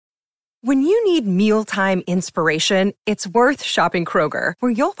When you need mealtime inspiration, it's worth shopping Kroger,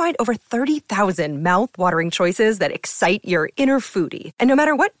 where you'll find over 30,000 mouth-watering choices that excite your inner foodie. And no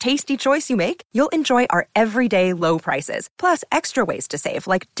matter what tasty choice you make, you'll enjoy our everyday low prices, plus extra ways to save,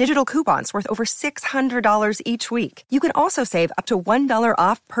 like digital coupons worth over $600 each week. You can also save up to $1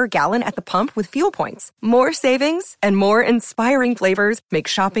 off per gallon at the pump with fuel points. More savings and more inspiring flavors make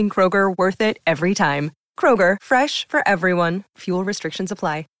shopping Kroger worth it every time. Kroger, fresh for everyone. Fuel restrictions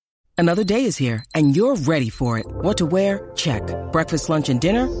apply. Another day is here, and you're ready for it. What to wear? Check. Breakfast, lunch, and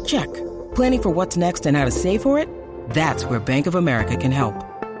dinner? Check. Planning for what's next and how to save for it? That's where Bank of America can help.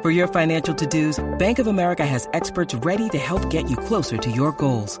 For your financial to-dos, Bank of America has experts ready to help get you closer to your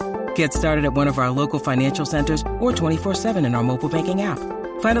goals. Get started at one of our local financial centers or 24/7 in our mobile banking app.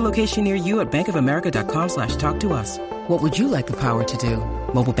 Find a location near you at bankofamerica.com/talktous. What would you like the power to do?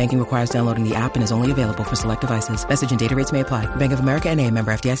 Mobile banking requires downloading the app and is only available for select devices. Message and data rates may apply. Bank of America N.A.,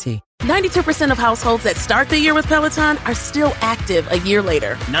 member FDIC. 92% of households that start the year with Peloton are still active a year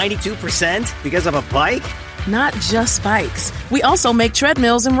later. 92% because of a bike? Not just bikes. We also make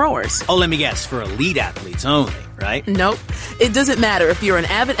treadmills and rowers. Oh, let me guess, for elite athletes only, right? Nope. It doesn't matter if you're an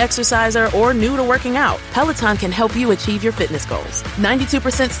avid exerciser or new to working out. Peloton can help you achieve your fitness goals.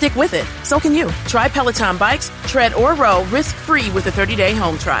 92% stick with it. So can you. Try Peloton bikes, tread, or row risk-free with a 30-day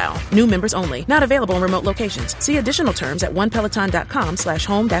home trial. New members only. Not available in remote locations. See additional terms at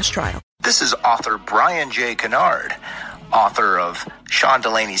onepeloton.com/home-trial. This is author Brian J. Kennard, author of Sean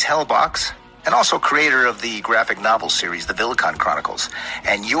Delaney's Hellbox, and also creator of the graphic novel series, The Villicon Chronicles.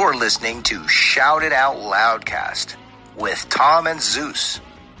 And you're listening to Shout It Out Loudcast with Tom and Zeus.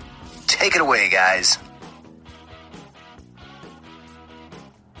 Take it away, guys.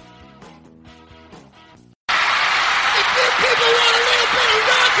 If you people want a little bit of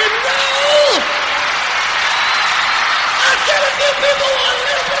rock and roll, I said if you people want a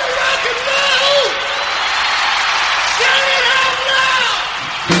little bit of rock and roll, shout it out loud.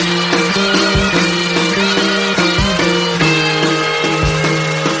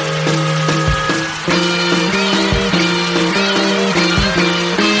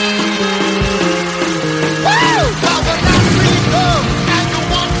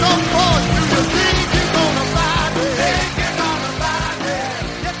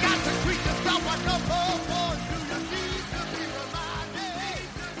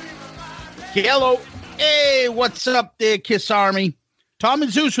 Hello. Hey, what's up there, Kiss Army? Tom and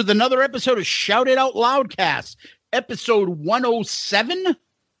Zeus with another episode of Shout It Out Loudcast, episode 107,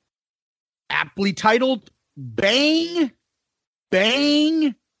 aptly titled Bang,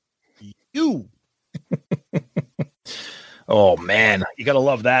 Bang, You. Oh, man. You got to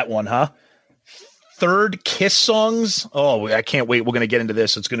love that one, huh? Third Kiss songs. Oh, I can't wait. We're going to get into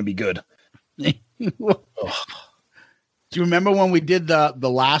this. It's going to be good. Do you remember when we did the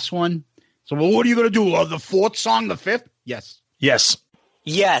last one? So, well, what are you going to do? The fourth song, the fifth? Yes. Yes.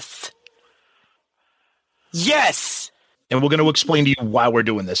 Yes. Yes. And we're going to explain to you why we're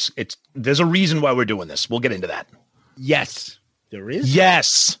doing this. There's a reason why we're doing this. We'll get into that. Yes. There is?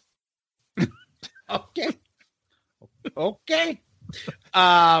 Yes. Okay. Okay.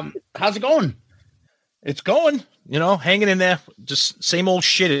 How's it going? It's going, hanging in there. Just same old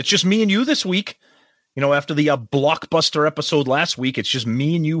shit. It's just me and you this week. After the blockbuster episode last week, it's just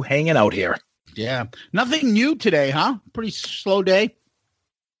me and you hanging out here. Yeah. Nothing new today, huh? Pretty slow day.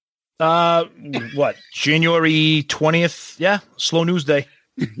 What? January 20th? Yeah. Slow news day.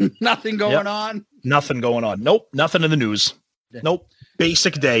 Nothing going on? Nothing going on. Nope. Nothing in the news. Yeah. Nope.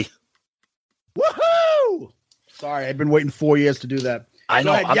 Basic day. Woohoo! Sorry, I've been waiting 4 years to do that. I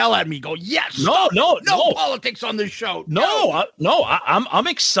know. Go ahead, yell at me. Go, yes. No politics on this show. I'm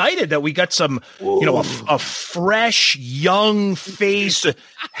excited that we got some, a fresh young face,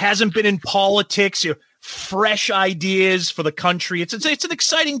 hasn't been in politics, fresh ideas for the country. It's an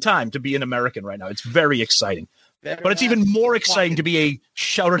exciting time to be an American right now. It's very exciting, but it's even more exciting to be a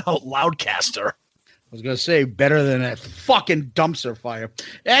Shout It Out Loudcaster. I was going to say better than that fucking dumpster fire.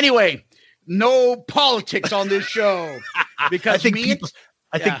 Anyway. No politics on this show because I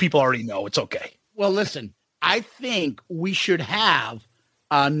think people already know. It's okay. Well, listen, I think we should have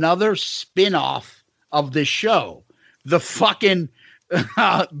another spin-off of this show, the fucking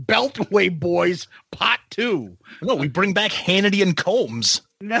Beltway Boys Part 2. No, we bring back Hannity and Combs.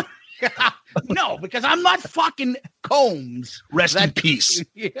 No, no, because I'm not fucking Combs. Rest in peace.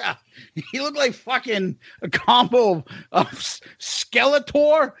 Yeah. He looked like fucking a combo of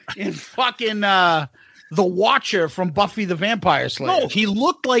Skeletor and fucking the Watcher from Buffy the Vampire Slayer. No, he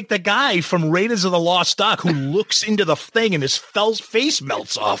looked like the guy from Raiders of the Lost Ark who looks into the thing and his face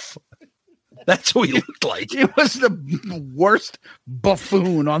melts off. That's who he looked like. He was the worst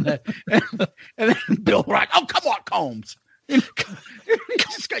buffoon on that. And then Bill Rock. Oh, come on, Combs. He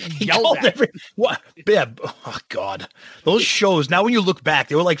just got yelled at. What? Yeah. Oh, God. Those shows, now when you look back,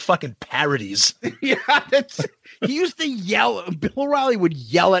 they were like fucking parodies. Yeah, he used to yell. Bill O'Reilly would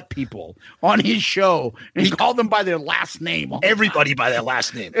yell at people on his show and he called them by their last name. Everybody by their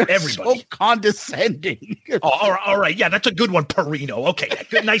last name. Everybody. So condescending. Oh, all right. Yeah, that's a good one, Perino. Okay,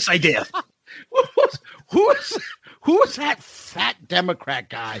 good, nice idea. Who was that fat Democrat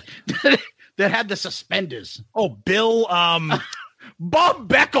guy that had the suspenders? Oh, Bill. Bob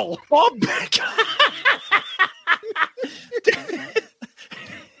Beckel. Bob Beckel.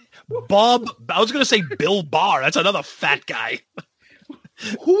 Bob. I was going to say Bill Barr. That's another fat guy.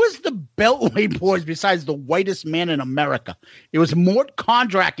 Who is the Beltway boys besides the whitest man in America? It was Mort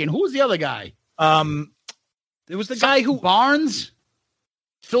Kondrak, and who was the other guy? It was the guy who Barnes.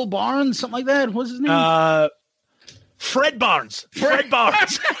 Phil Barnes, something like that. What's his name? Fred Barnes. Fred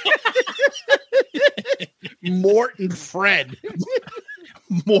Barnes. Mort and Fred.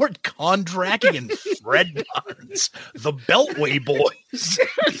 Mort Kondracki and Fred Barnes. The Beltway boys.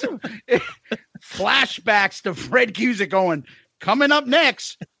 Flashbacks to Fred Cusick going, coming up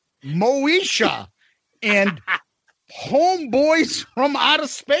next, Moesha and Homeboys from Outer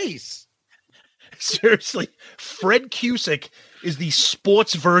Space. Seriously, Fred Cusick is the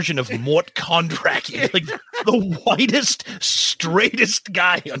sports version of Mort Kondracki, like the whitest, straightest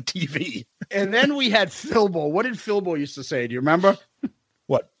guy on TV. And then we had Philbo. What did Philbo used to say? Do you remember?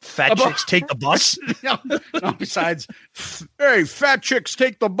 What? Fat chicks take the bus? No, besides, hey, fat chicks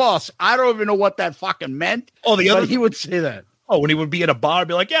take the bus. I don't even know what that fucking meant. Oh, but he would say that. Oh, when he would be at a bar,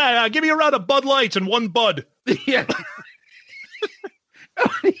 be like, yeah, give me a round of Bud Lights and one Bud. Yeah.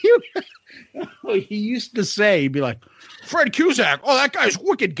 He used to say, he'd be like, Fred Cusack, oh, that guy's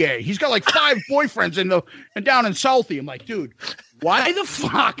wicked gay. He's got like 5 boyfriends and down in Southie. I'm like, dude, why the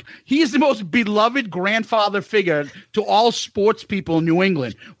fuck? He is the most beloved grandfather figure to all sports people in New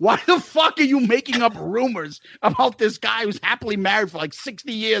England. Why the fuck are you making up rumors about this guy who's happily married for like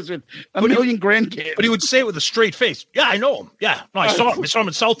 60 years with a million grandkids? But he would say it with a straight face. Yeah, I know him. Yeah, no, I saw him. I saw him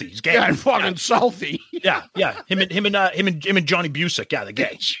in Southie. He's gay. Yeah, in fucking Southie. Yeah. Him and Johnny Busick. Yeah, they're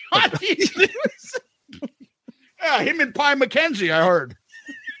gay. Johnny Busick. Yeah, him and Pie McKenzie, I heard.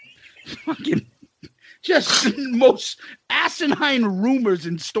 Fucking just most asinine rumors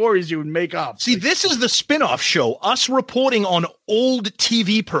and stories you would make up. See, this is the spin-off show, us reporting on old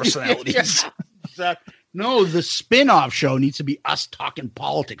TV personalities. Yeah, no, the spin-off show needs to be us talking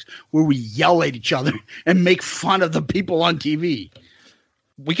politics, where we yell at each other and make fun of the people on TV.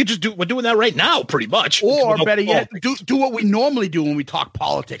 We could just we're doing that right now, pretty much. Or better yet, do what we normally do when we talk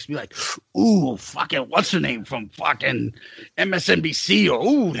politics. Be like, ooh, fucking, what's her name from fucking MSNBC? Or,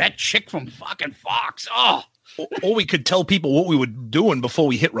 ooh, that chick from fucking Fox. Oh. Or we could tell people what we were doing before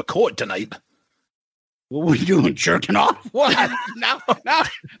we hit record tonight. What were we doing? Jerking off? What? now,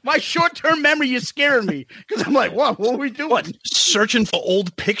 my short-term memory is scaring me. Because I'm like, what were we doing? What? Searching for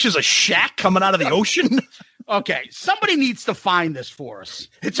old pictures of Shaq coming out of the ocean? Okay, somebody needs to find this for us.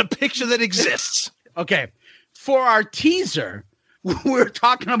 It's a picture that exists. Okay, for our teaser, we're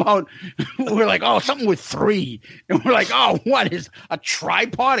talking about, we're like, oh, something with 3. And we're like, oh, what is a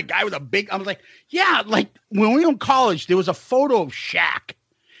tripod? A guy with a big, I was like, yeah, like when we were in college, there was a photo of Shaq.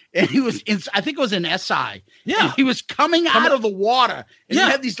 And he was in, I think it was in SI. Yeah. And he was coming out of the water. And he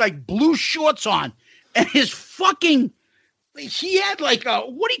had these like blue shorts on. And his fucking, he had like a,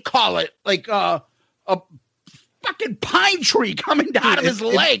 what do you call it? Like a fucking pine tree coming out of his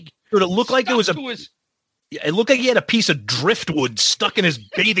leg. It looked like it was it looked like he had a piece of driftwood stuck in his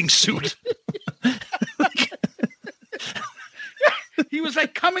bathing suit. He was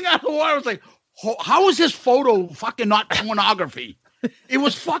like coming out of the water. I was like, how is this photo fucking not pornography? It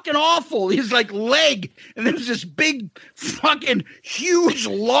was fucking awful. His like leg, and there was this big fucking huge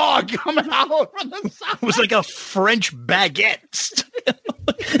log coming out from the side. It was like a French baguette.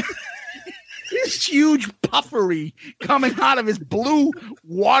 This huge puffery coming out of his blue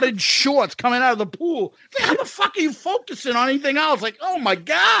watered shorts coming out of the pool. Like, how the fuck are you focusing on anything else? Like, oh my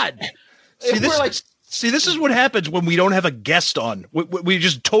God. See, this is what happens when we don't have a guest on. We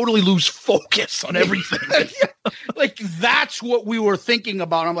just totally lose focus on everything. Like, that's what we were thinking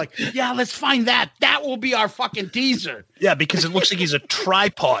about. I'm like, yeah, let's find that. That will be our fucking teaser. Yeah, because it looks like he's a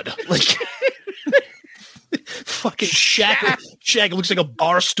tripod. Like, fucking Shaq looks like a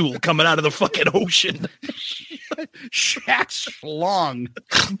bar stool coming out of the fucking ocean. Shaq's schlong.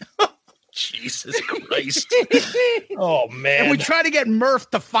 Jesus Christ. Oh, man. And we try to get Murph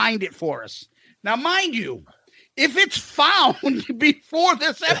to find it for us. Now, mind you, if it's found before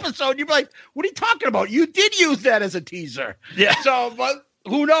this episode, you'd be like, what are you talking about? You did use that as a teaser. Yeah. So, but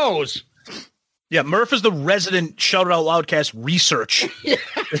who knows? Yeah, Murph is the resident Shout It Out Loudcast research.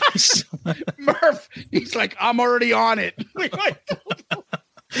 Murph, he's like, I'm already on it.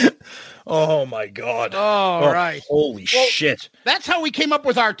 Oh, my God. All right. Holy shit. That's how we came up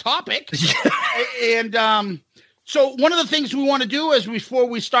with our topic. And so one of the things we want to do is before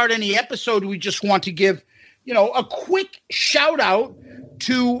we start any episode, we just want to give, a quick shout out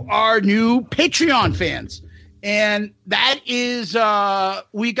to our new Patreon fans. And that is,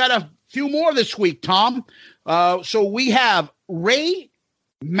 we got a few more this week, Tom. So we have Ray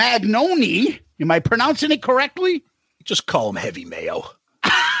Magnoni. Am I pronouncing it correctly? Just call him Heavy Mayo.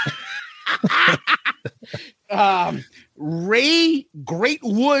 Ray Great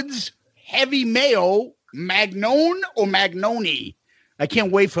Woods Heavy Mayo Magnoni. I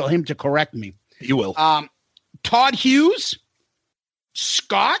can't wait for him to correct me. You will. Todd Hughes,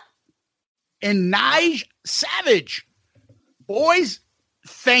 Scott, and Nige Savage. Boys,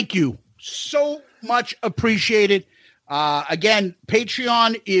 thank you. So much appreciated. Again,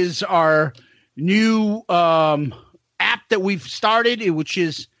 Patreon is our new app that we've started, which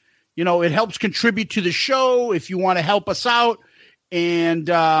is, it helps contribute to the show if you want to help us out. And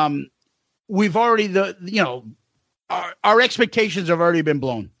we've already, our expectations have already been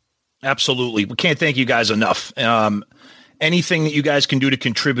blown. Absolutely. We can't thank you guys enough. Anything that you guys can do to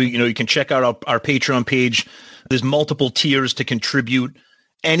contribute, you can check out our Patreon page. There's multiple tiers to contribute.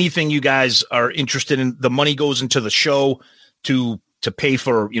 Anything you guys are interested in, the money goes into the show to pay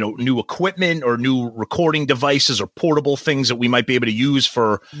for, new equipment or new recording devices or portable things that we might be able to use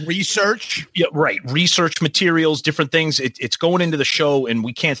for research. Yeah, right. Research materials, different things. It's going into the show, and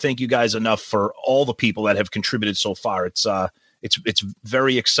we can't thank you guys enough for all the people that have contributed so far. It's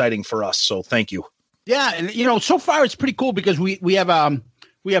very exciting for us. So thank you. Yeah. And, so far it's pretty cool because we have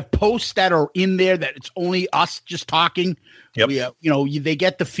posts that are in there that it's only us just talking. Yep. They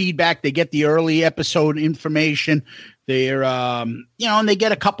get the feedback, they get the early episode information. They're, and they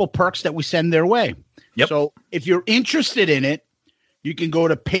get a couple perks that we send their way. Yep. So if you're interested in it, you can go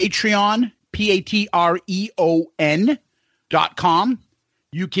to Patreon, Patreon.com.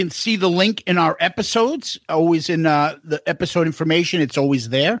 You can see the link in our episodes, always in the episode information. It's always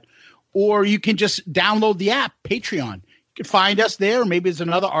there. Or you can just download the app, Patreon. You can find us there. Maybe it's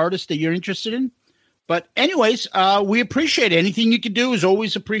another artist that you're interested in. But anyways, we appreciate it. Anything you can do is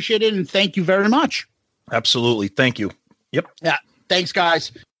always appreciated. And thank you very much. Absolutely. Thank you. Yep. Yeah. Thanks,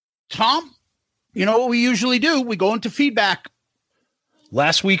 guys. Tom, you know what we usually do? We go into feedback.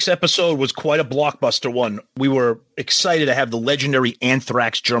 Last week's episode was quite a blockbuster one. We were excited to have the legendary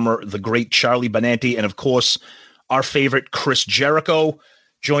Anthrax drummer, the great Charlie Benante, and of course, our favorite Chris Jericho,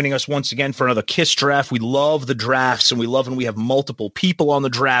 joining us once again for another KISS draft. We love the drafts, and we love when we have multiple people on the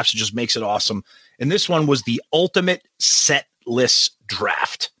drafts. It just makes it awesome. And this one was the ultimate set list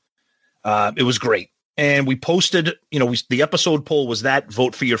draft. It was great. And we posted, the episode poll was that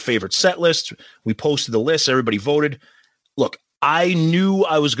vote for your favorite set list. We posted the list. Everybody voted. Look, I knew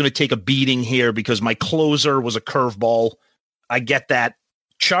I was going to take a beating here because my closer was a curveball. I get that.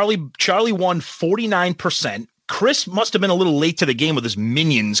 Charlie won 49%. Chris must have been a little late to the game with his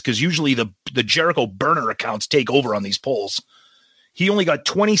minions because usually the Jericho burner accounts take over on these polls. He only got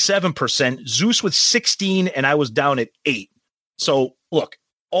 27%. Zeus with 16, and I was down at 8. So look,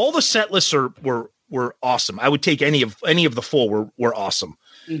 all the set lists were awesome. I would take any of the four were awesome.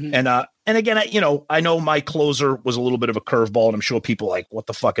 Mm-hmm. And again, I know my closer was a little bit of a curveball, and I'm sure people like, what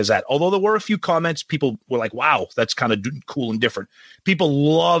the fuck is that? Although there were a few comments, people were like, wow, that's kind of cool and different.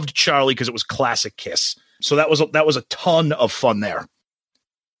 People loved Charlie because it was classic KISS. So that was a ton of fun there.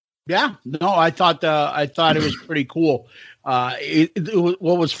 Yeah, no, I thought it was pretty cool. What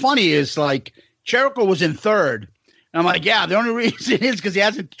was funny is like Jericho was in third. And I'm like, yeah, the only reason is because he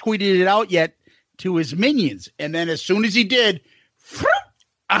hasn't tweeted it out yet to his minions. And then as soon as he did,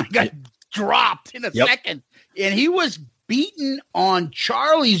 I got dropped in a second. And he was beaten on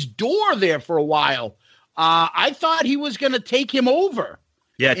Charlie's door there for a while. I thought he was going to take him over.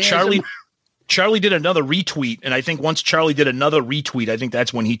 Yeah, Charlie did another retweet. And I think once Charlie did another retweet, I think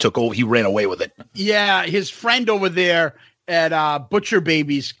that's when he took over. He ran away with it. Yeah, his friend over there at Butcher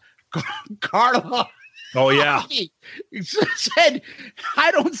Babies, Carla. Oh, yeah. He said,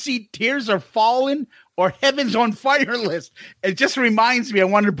 I don't see Tears Are Falling or Heaven's on Fire list. It just reminds me, I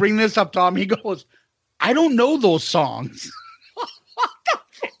wanted to bring this up, Tom. He goes, I don't know those songs. What the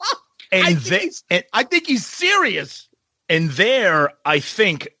fuck? I think he's serious. And there, I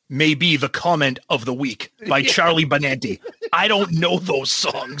think, may be the comment of the week by Charlie Benante. I don't know those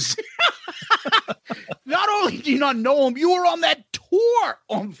songs. Not only do you not know them, you were on that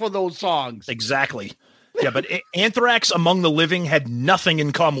tour for those songs. Exactly. Yeah, but Anthrax Among the Living had nothing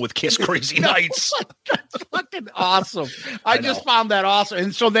in common with Kiss Crazy Nights. That's fucking awesome. I just found that awesome.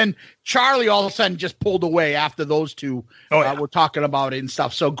 And so then Charlie all of a sudden just pulled away after those two were talking about it and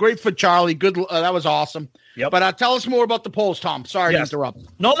stuff. So great for Charlie. Good. That was awesome. Yep. But tell us more about the polls, Tom. Sorry to interrupt.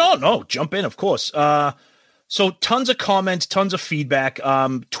 No. Jump in, of course. So tons of comments, tons of feedback.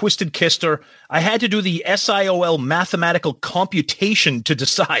 Twisted Kister. I had to do the SIOL mathematical computation to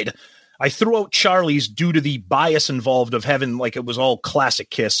decide. I threw out Charlie's due to the bias involved of having like it was all classic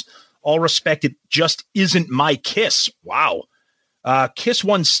Kiss. All respect, it just isn't my Kiss. Wow. Kiss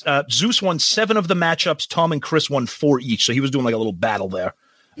won. Zeus won 7 of the matchups. Tom and Chris won 4 each. So he was doing like a little battle there.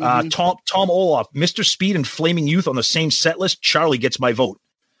 Tom Olaf, Mr. Speed and Flaming Youth on the same set list. Charlie gets my vote.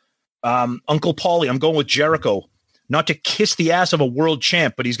 Uncle Paulie, I'm going with Jericho. Not to kiss the ass of a world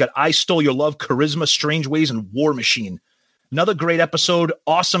champ, but he's got I Stole Your Love, Charisma, Strange Ways, and War Machine. Another great episode.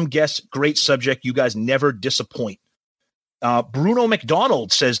 Awesome guest. Great subject. You guys never disappoint. Bruno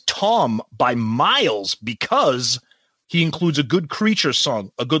McDonald says Tom by miles because he includes a good Creature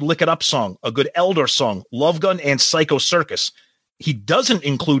song, a good Lick It Up song, a good Elder song, Love Gun, and Psycho Circus. He doesn't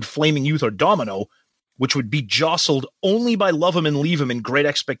include Flaming Youth or Domino, which would be jostled only by Love 'Em and Leave 'Em and Great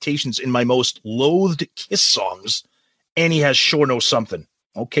Expectations in my most loathed Kiss songs. And he has Sure Know Something.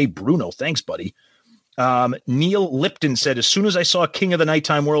 Okay, Bruno. Thanks, buddy. Neil Lipton said, as soon as I saw King of the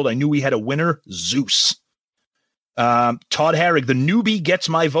Nighttime World, I knew we had a winner, Zeus. Todd Harrig, the newbie gets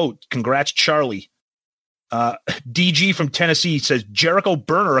my vote. Congrats, Charlie. DG from Tennessee says, Jericho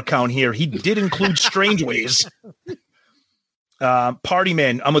burner account here. He did include Strange Ways. Party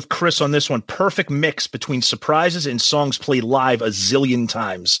Man, I'm with Chris on this one. Perfect mix between surprises and songs played live a zillion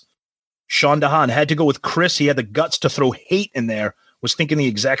times. Sean DeHaan had to go with Chris. He had the guts to throw hate in there. Was thinking the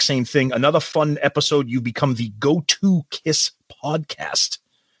exact same thing. Another fun episode. You become the go-to Kiss podcast.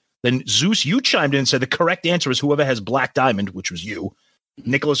 Then Zeus, you chimed in and said the correct answer is whoever has Black Diamond, which was you.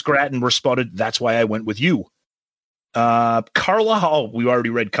 Nicholas Grattan responded, that's why I went with you. Carla, we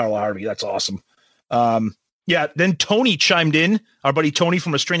already read Carla Harvey. That's awesome. Then Tony chimed in. Our buddy Tony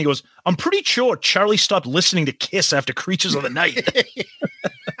from Australia goes, I'm pretty sure Charlie stopped listening to Kiss after Creatures of the Night.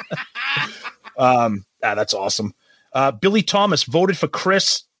 That's awesome. Billy Thomas voted for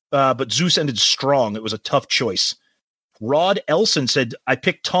Chris, but Zeus ended strong. It was a tough choice. Rod Elson said, I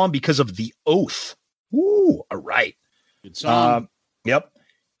picked Tom because of The Oath. Ooh, all right. Good song. Yep.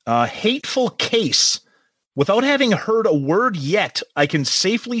 Hateful Case. Without having heard a word yet, I can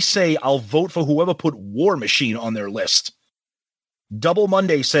safely say I'll vote for whoever put War Machine on their list. Double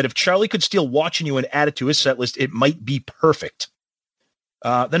Monday said, if Charlie could steal Watching You and add it to his set list, it might be perfect.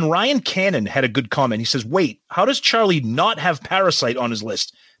 Then Ryan Cannon had a good comment. He says, wait, how does Charlie not have Parasite on his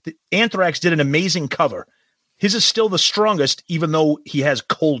list? The Anthrax did an amazing cover. His is still the strongest, even though he has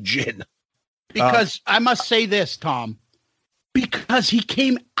Cold Gin. Because I must say this, Tom, because he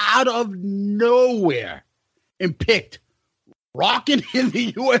came out of nowhere and picked Rockin' in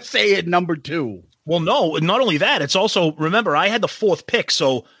the USA at number 2. Well, no, not only that, it's also, remember, I had the 4th pick,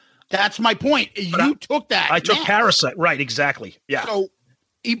 so. That's my point. You took that. I took Parasite. Right, exactly. Yeah. So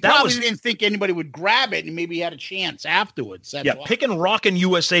he probably didn't think anybody would grab it, and maybe he had a chance afterwards. Picking Rockin'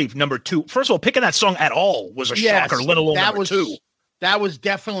 USA number 2. First of all, picking that song at all was a shocker, let alone number 2. That was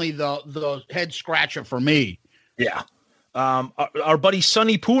definitely the head scratcher for me. Yeah. Our buddy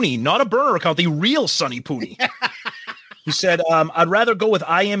Sonny Pooney, not a burner account, the real Sonny Pooney. He said, I'd rather go to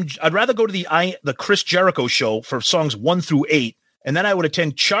the Chris Jericho show for songs 1 through 8, and then I would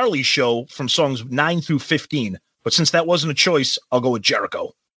attend Charlie's show from songs 9 through 15. But since that wasn't a choice, I'll go with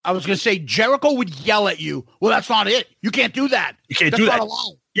Jericho. I was going to say Jericho would yell at you. Well, that's not it. You can't do that. You can't do that. That's not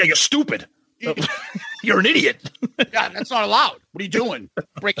allowed. Yeah, you're stupid. You're an idiot. Yeah, that's not allowed. What are you doing?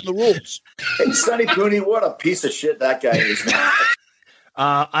 Breaking the rules. Hey, Sonny Pooney, what a piece of shit that guy is.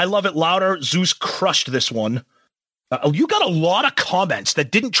 I Love It Louder. Zeus crushed this one. You got a lot of comments that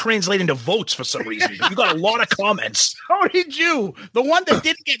didn't translate into votes for some reason. But you got a lot of comments. How did you? The one that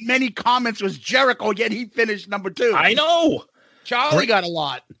didn't get many comments was Jericho, yet he finished number 2. I know. Charlie got a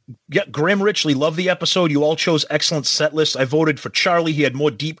lot. Yeah, Graham Richley, love the episode. You all chose excellent set lists. I voted for Charlie. He had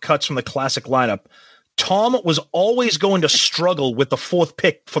more deep cuts from the classic lineup. Tom was always going to struggle with the 4th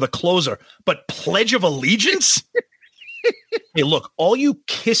pick for the closer, but Pledge of Allegiance? Hey, look, all you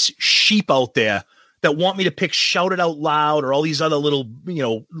Kiss sheep out there that want me to pick Shout It Out Loud or all these other little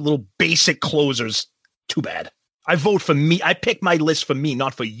basic closers, too bad. I vote for me. I pick my list for me,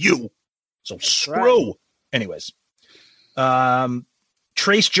 not for you. So screw. Right. Anyways.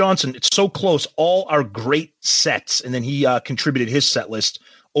 Trace Johnson, it's so close. All are great sets. And then he contributed his set list.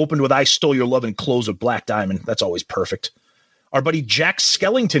 Opened with I Stole Your Love and closed with Black Diamond. That's always perfect. Our buddy Jack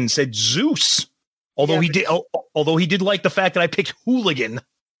Skellington said Zeus. Although he did like the fact that I picked Hooligan.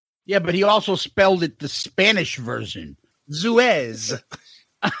 Yeah, but he also spelled it the Spanish version. Zuez.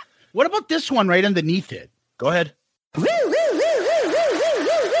 What about this one right underneath it? Go ahead.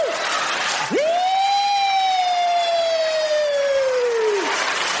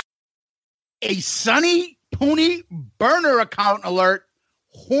 A Sunny Pony burner account alert.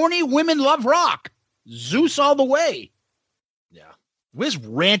 Horny women love rock. Zeus all the way. Yeah. Where's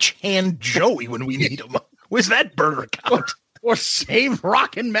Ranch Hand Joey when we need him? Where's that burner account? Or Save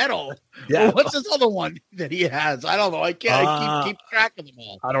Rock and Metal. Yeah. Or what's this other one that he has? I don't know. I can't keep track of them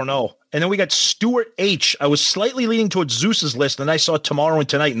all. I don't know. And then we got Stuart H. I was slightly leaning towards Zeus's list, and I saw Tomorrow and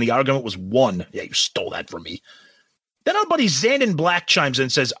Tonight, and the argument was 1. Yeah, you stole that from me. Then our buddy Xandon Black chimes in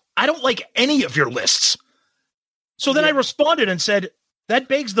and says, I don't like any of your lists. So then I responded and said, that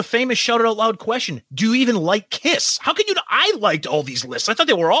begs the famous Shout It Out Loud question. Do you even like Kiss? How could you know I liked all these lists? I thought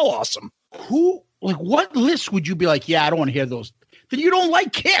they were all awesome. What list would you be like, yeah, I don't want to hear those? Then you don't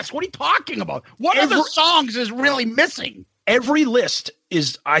like Kiss. What are you talking about? What other songs is really missing? Every list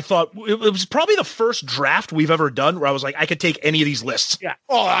is, I thought, it was probably the first draft we've ever done where I was like, I could take any of these lists. Yeah.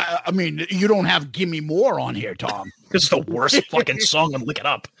 Oh, I mean, you don't have Gimme More on here, Tom. This is the worst fucking song on Lick It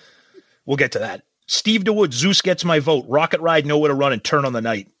Up. We'll get to that. Steve DeWood, Zeus Gets My Vote, Rocket Ride, Nowhere to Run, and Turn on the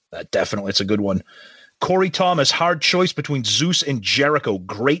Night. Definitely, it's a good one. Corey Thomas, hard choice between Zeus and Jericho.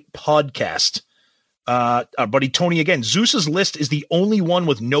 Great podcast. Our buddy Tony again. Zeus's list is the only one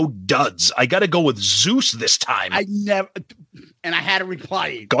with no duds. I got to go with Zeus this time. And I had to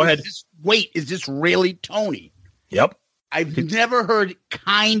reply. Go ahead. Is this really Tony? Yep. I've never heard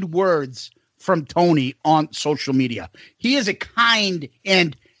kind words from Tony on social media. He is a kind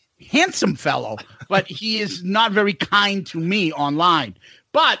and handsome fellow, but he is not very kind to me online.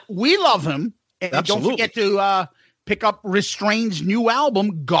 But we love him. And Absolutely. Don't forget to pick up Restrained's new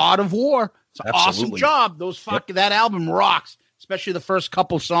album, God of War. It's an awesome job. That album rocks, especially the first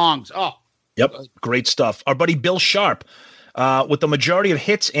couple songs. Oh, yep, great stuff. Our buddy Bill Sharp, with the majority of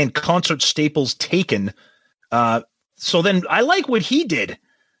hits and concert staples taken. So then I like what he did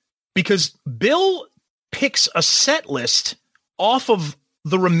because Bill picks a set list off of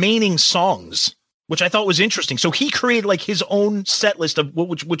the remaining songs, which I thought was interesting. So he created like his own set list of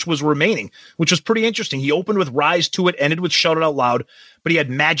which was remaining, which was pretty interesting. He opened with Rise to It, ended with Shout It Out Loud, but he had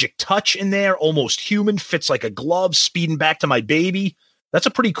Magic Touch in there, Almost Human, Fits Like a Glove, Speeding Back to My Baby. That's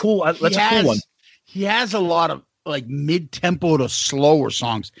a pretty cool. That's a cool one. He has a lot of like mid-tempo to slower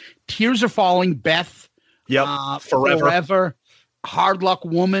songs. Tears Are Falling, Beth. Yep. Forever. Hard Luck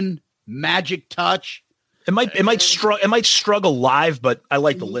Woman, Magic Touch. It might struggle live, but I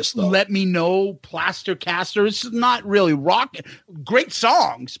like the list though. Let Me Know, Plaster Caster. It's not really rock. Great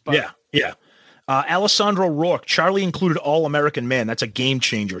songs, but yeah. Alessandro Rourke, Charlie Included, All American Man. That's a game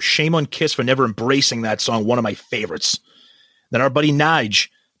changer. Shame on Kiss for never embracing that song. One of my favorites. Then our buddy Nige,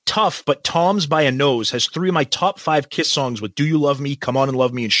 Tough, but Tom's by a Nose, has 3 of my top 5 Kiss songs with Do You Love Me, Come On and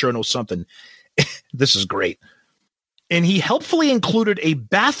Love Me, and Sure Know Something. This is great. And he helpfully included a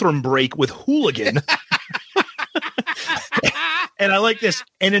bathroom break with Hooligan. And I like this.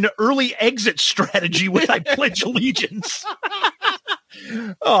 And an early exit strategy with I Pledge Allegiance.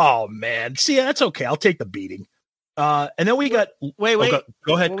 Oh, man. See, that's okay. I'll take the beating. And then we got wait.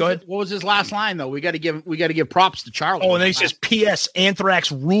 Go ahead. What was his last line though? We got to give props to Charlie. Oh, and then he says, "P.S.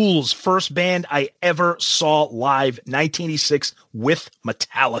 Anthrax rules. First band I ever saw live, 1986 with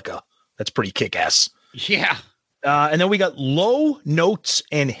Metallica." That's pretty kick-ass. Yeah. And then we got Low Notes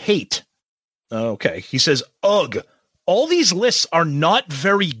and Hate. Okay. He says, "Ugh. All these lists are not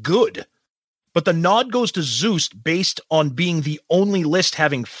very good, but the nod goes to Zeus based on being the only list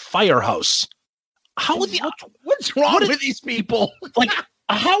having Firehouse." What's wrong with these people? Like,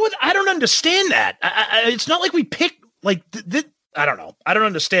 I don't understand that. It's not like we picked like I don't know. I don't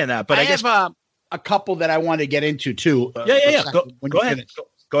understand that. But I guess have a couple that I want to get into too. Yeah. Go ahead.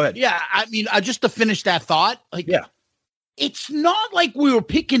 Go ahead. Yeah, I mean, just to finish that thought, it's not like we were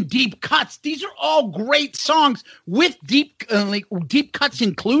picking deep cuts. These are all great songs with deep cuts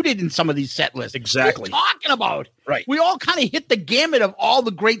included in some of these set lists. Exactly. What are you talking about? Right. We all kind of hit the gamut of all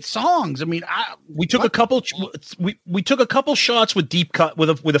the great songs. I mean, we took a couple shots with deep cut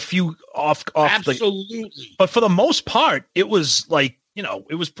with a few off. Absolutely. But for the most part, it was like,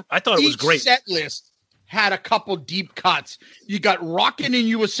 I thought it was great. Each set list had a couple deep cuts. You got Rockin' in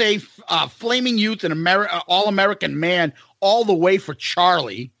USA, Flaming Youth, and All American Man, all the way for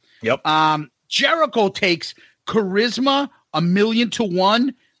Charlie. Yep. Jericho takes Charisma, 1,000,000 to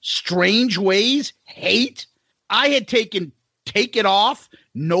 1, Strange Ways, Hate. I had taken Take It Off,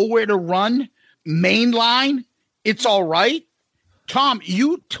 Nowhere to Run, Mainline, It's All Right. Tom,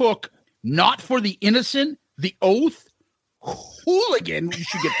 you took Not for the Innocent, The Oath, Hooligan, you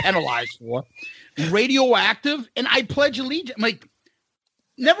should get penalized for, Radioactive, and I Pledge Allegiance. Like,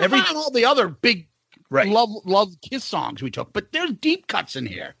 never mind all the other big love Kiss songs we took, but there's deep cuts in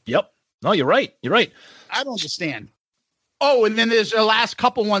here. Yep. No, you're right. You're right. I don't understand. Oh, and then there's the last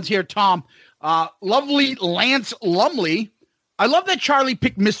couple ones here, Tom. Lovely Lance Lumley. I love that Charlie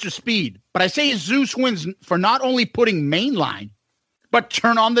picked Mr. Speed, but I say Zeus wins for not only putting Mainline, but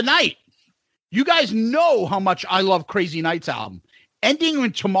Turn on the Night. You guys know how much I love Crazy Nights album. Ending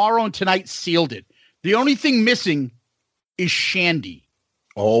with Tomorrow and Tonight sealed it. The only thing missing is Shandy.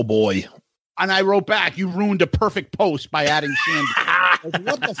 Oh, boy. And I wrote back, you ruined a perfect post by adding Shandy. Like,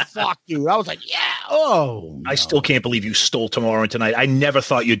 what the fuck, dude? I was like, yeah. Oh, no. I still can't believe you stole Tomorrow and Tonight. I never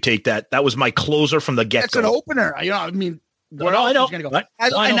thought you'd take that. That was my closer from the get-go. It's an opener. You know, I mean, what else is going to go?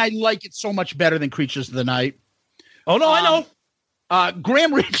 And I like it so much better than Creatures of the Night. Oh, no, I know.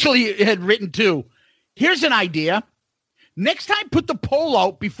 Graham Ridgely had written, too. Here's an idea. Next time, put the poll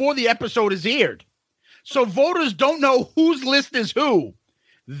out before the episode is aired, so voters don't know whose list is who.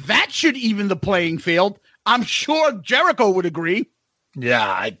 That should even the playing field. I'm sure Jericho would agree.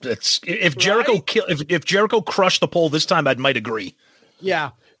 Yeah, if Jericho if Jericho crushed the poll this time, I might agree.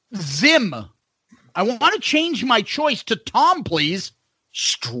 Yeah, Zim. I want to change my choice to Tom, please.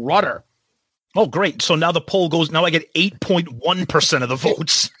 Strutter. Oh, great! So now the poll goes. Now I get 8.1% of the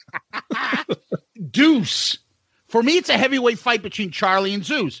votes. Deuce. For me, it's a heavyweight fight between Charlie and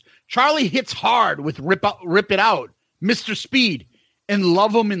Zeus. Charlie hits hard with Rip It Out, Mr. Speed, and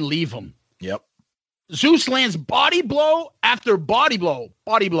Love 'Em and Leave 'Em. Yep. Zeus lands body blow after body blow,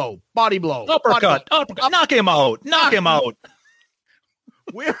 body blow, body blow. Uppercut. Knock him out. Knock him out.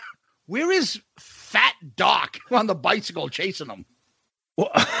 Where is Fat Doc on the bicycle chasing him?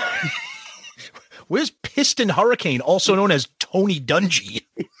 Well, where's Piston Hurricane, also known as Tony Dungy?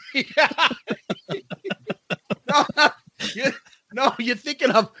 Yeah. No, you're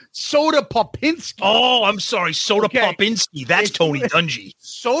thinking of Soda Popinski. Oh, I'm sorry. Soda Popinski. That's Tony Dungy.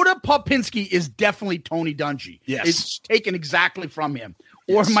 Soda Popinski is definitely Tony Dungy. Yes. It's taken exactly from him.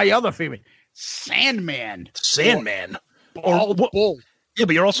 Or my other favorite, Sandman. Sandman. Bald Bull. Yeah,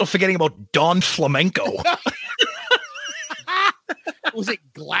 but you're also forgetting about Don Flamenco. Was it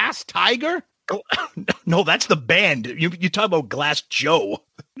Glass Tiger? No, that's the band. You talk about Glass Joe.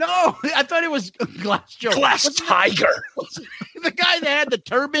 No, I thought it was Glass Joe. Glass Tiger. The guy that had the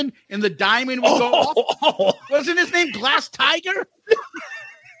turban and the diamond would go off. Wasn't his name Glass Tiger?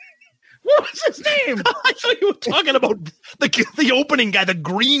 What was his name? I thought you were talking about the opening guy, the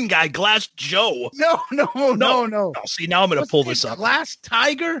green guy, Glass Joe. No. See, now I'm going to pull this up. Glass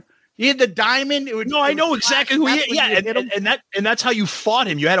Tiger? He had the diamond. I know exactly who he is. Yeah, and that's how you fought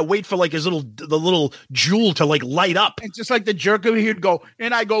him. You had to wait for like the little jewel to like light up. And just like the jerk over here would go,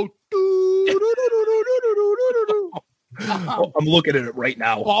 and I go. I'm looking at it right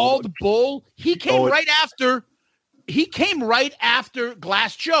now. Bald Bull. He came right after. He came right after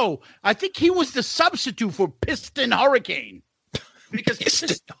Glass Joe. I think he was the substitute for Piston Hurricane. Because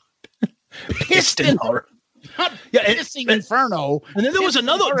Piston Hurricane. Pissing Inferno. And then there was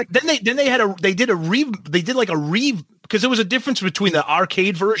another. Then they did because there was a difference between the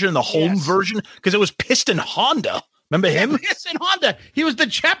arcade version and the home version because it was Piston Honda. Remember him? Piston Honda. He was the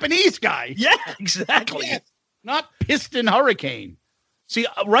Japanese guy. Yeah, exactly. Yes. Not Piston Hurricane. See,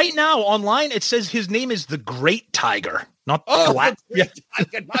 right now online it says his name is the Great Tiger, not Glass.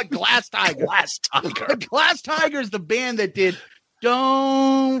 Not Glass Tiger. Glass Tiger. Glass Tiger is the band that did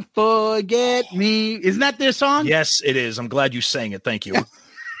Don't Forget Me. Isn't that their song? Yes, it is. I'm glad you sang it. Thank you.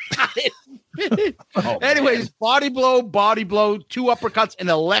 Anyways, body blow, 2 uppercuts, and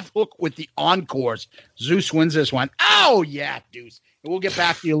a left hook with the encores. Zeus wins this one. Oh, yeah, Deuce. We'll get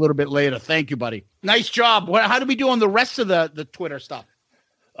back to you a little bit later. Thank you, buddy. Nice job. How did we do on the rest of the Twitter stuff?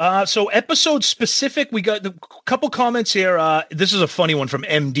 So episode specific, we got a couple comments here. This is a funny one from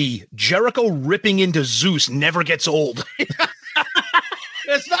MD. Jericho ripping into Zeus never gets old.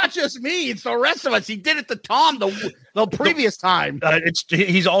 It's not just me; it's the rest of us. He did it to Tom the previous time.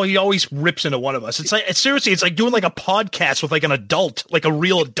 He always rips into one of us. It's like seriously, it's like doing like a podcast with like an adult, like a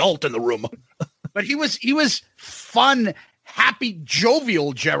real adult in the room. But he was fun, happy,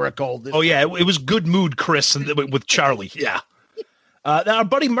 jovial Jericho. Oh yeah, it was good mood, Chris, and with Charlie. Yeah. Now our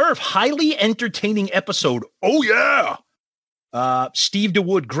buddy Murph, highly entertaining episode. Oh yeah. Steve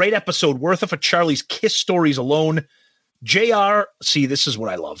DeWood, great episode, worth it for Charlie's Kiss stories alone. JR, see, this is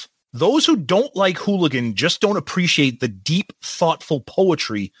what I love. Those who don't like Hooligan just don't appreciate the deep, thoughtful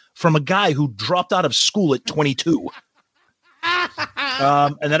poetry from a guy who dropped out of school at 22.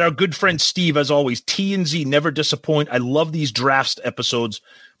 And then our good friend Steve, as always, T and Z never disappoint. I love these drafts episodes.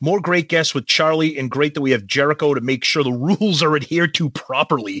 More great guests with Charlie, and great that we have Jericho to make sure the rules are adhered to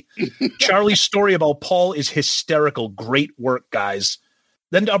properly. Charlie's story about Paul is hysterical. Great work, guys.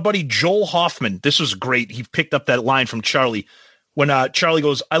 Then our buddy Joel Hoffman. This was great. He picked up that line from Charlie when Charlie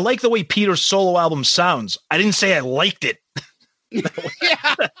goes, "I like the way Peter's solo album sounds. I didn't say I liked it."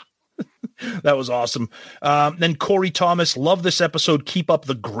 Yeah. That was awesome. Then Corey Thomas, love this episode. Keep up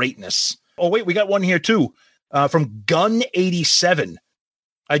the greatness. Oh, wait, we got one here too from Gun87.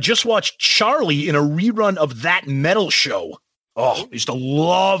 I just watched Charlie in a rerun of That Metal Show. Oh, I used to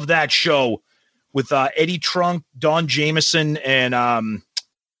love that show with Eddie Trunk, Don Jameson, and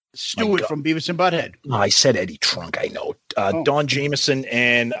Stewart from Beavis and Butthead. Oh, I said Eddie Trunk. I know. Don Jameson,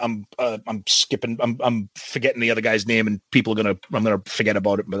 and I'm forgetting the other guy's name, and I'm gonna forget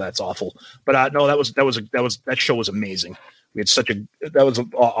about it, but that's awful. But no, that show was amazing. We had that was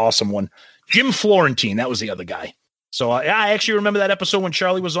an awesome one. Jim Florentine, that was the other guy. So I actually remember that episode when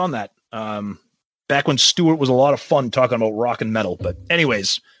Charlie was on that. Back when Stewart was a lot of fun talking about rock and metal. But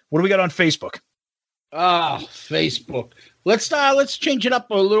anyways, what do we got on Facebook? Facebook. Let's change it up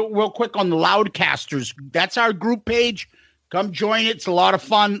a little real quick on the Loudcasters. That's our group page. Come join it. It's a lot of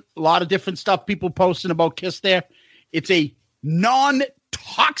fun. A lot of different stuff. People posting about Kiss there. It's a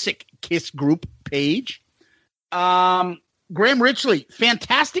non-toxic Kiss group page. Graham Richley,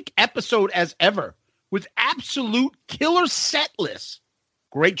 fantastic episode as ever with absolute killer set list.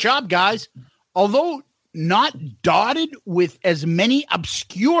 Great job, guys. Although not dotted with as many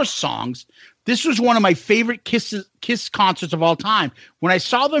obscure songs, this was one of my favorite Kiss concerts of all time. When I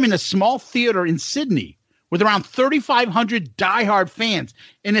saw them in a small theater in Sydney with around 3,500 diehard fans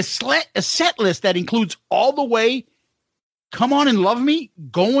and a set list that includes All the Way, Come On and Love Me,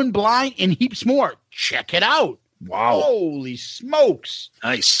 Going Blind, and heaps more. Check it out. Wow. Holy smokes.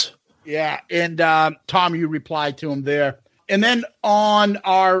 Nice. Yeah, and Tom, you replied to him there. And then on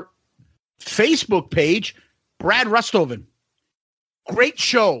our Facebook page, Brad Rustoven. Great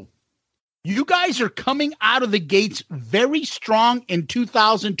show. You guys are coming out of the gates very strong in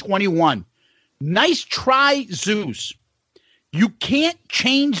 2021. Nice try, Zeus. You can't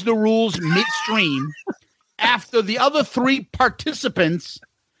change the rules midstream after the other three participants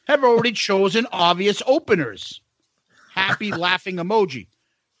have already chosen obvious openers. Happy laughing emoji.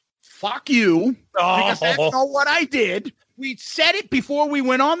 Fuck you. Because that's not what I did. We said it before we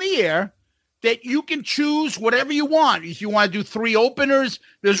went on the air that you can choose whatever you want. If you want to do 3 openers,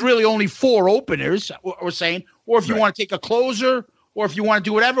 there's really only 4 openers, we're saying. Or if you want to take a closer, or if you want to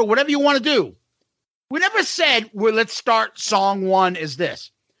do whatever you want to do. We never said, well, let's start song 1 as this.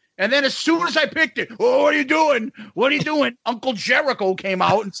 And then as soon as I picked it, oh, what are you doing? What are you doing? Uncle Jericho came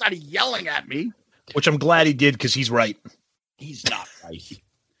out and started yelling at me. Which I'm glad he did, because he's right. He's not right.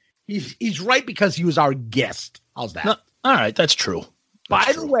 He's right because he was our guest. How's that? No, all right, that's true.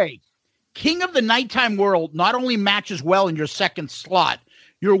 By the way, King of the Nighttime World not only matches well in your second slot,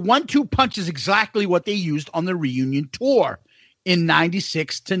 your 1-2 punch is exactly what they used on the reunion tour in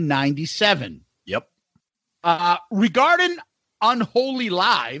 96 to 97. Yep. Regarding Unholy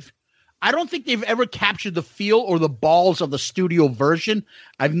Live, I don't think they've ever captured the feel or the balls of the studio version.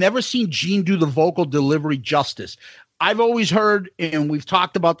 I've never seen Gene do the vocal delivery justice. I've always heard, and we've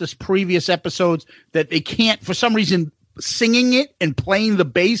talked about this previous episodes, that they can't, for some reason, singing it and playing the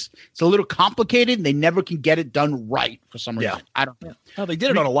bass, it's a little complicated, and they never can get it done right for some reason. Yeah. I don't know. Oh, they did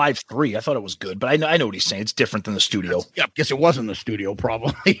it on a Live 3. I thought it was good, but I know what he's saying. It's different than the studio. Yeah, I guess it was in the studio,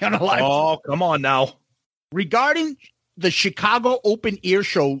 probably. On a live. Oh, come on now. Regarding the Chicago Open Ear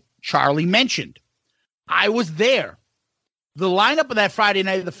Show Charlie mentioned, I was there. The lineup of that Friday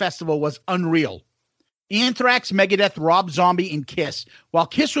night of the festival was unreal. Anthrax, Megadeth, Rob Zombie, and Kiss. While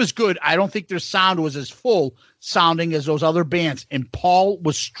Kiss was good, I don't think their sound was as full sounding as those other bands. And Paul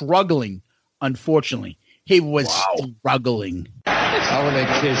was struggling, unfortunately. He was struggling. I want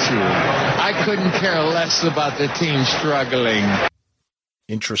to kiss you. I couldn't care less about the team struggling.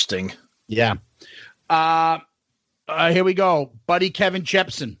 Interesting. Yeah. Here we go. Buddy Kevin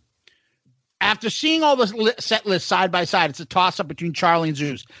Jepson. After seeing all the set lists side by side, it's a toss-up between Charlie and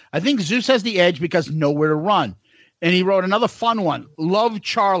Zeus. I think Zeus has the edge because nowhere to run. And he wrote another fun one. Love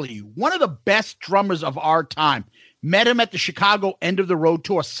Charlie, one of the best drummers of our time. Met him at the Chicago End of the Road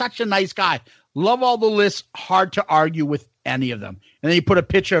tour. Such a nice guy. Love all the lists. Hard to argue with any of them. And then he put a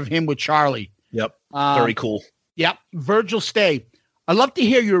picture of him with Charlie. Yep. Very cool. Yep. Virgil Stay. I'd love to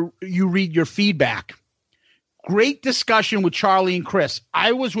hear you read your feedback. Great discussion with Charlie and Chris.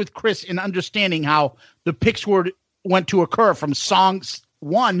 I was with Chris in understanding how the picks went to occur from songs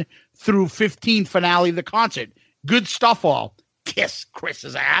 1 through 15 finale of the concert. Good stuff all. kiss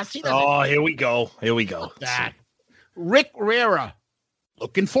Chris's ass. He doesn't Oh, here we go. Here we go. that. Rick Rera,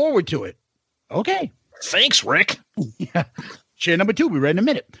 looking forward to it. Okay. Thanks, Rick. Yeah. Chair number 2, be ready in a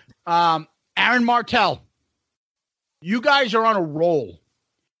minute. Aaron Martell, you guys are on a roll.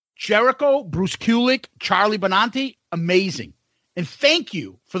 Jericho, Bruce Kulick, Charlie Benanti, amazing. And thank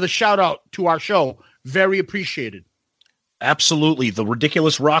you for the shout out to our show. Very appreciated. Absolutely. The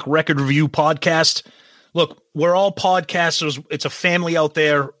Ridiculous Rock Record Review podcast. Look, we're all podcasters. It's a family out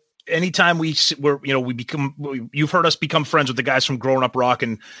there. Anytime you've heard us become friends with the guys from Growing Up Rock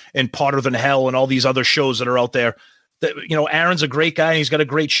and Potter Than Hell and all these other shows that are out there. That, Aaron's a great guy and he's got a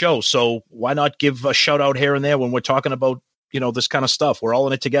great show. So why not give a shout out here and there when we're talking about, this kind of stuff? We're all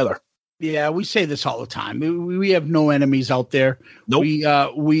in it together. Yeah, we say this all the time. We have no enemies out there. Nope.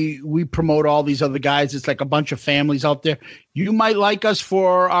 We promote all these other guys. It's like a bunch of families out there. You might like us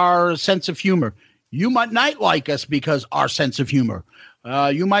for our sense of humor. You might not like us because our sense of humor.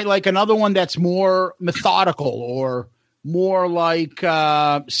 You might like another one that's more methodical or more like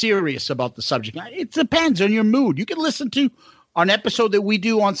serious about the subject. It depends on your mood. You can listen to an episode that we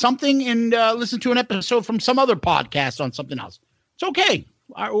do on something and listen to an episode from some other podcast on something else. It's okay.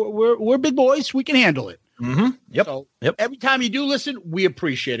 We're big boys. We can handle it. Mm-hmm. Yep. So yep. Every time you do listen, we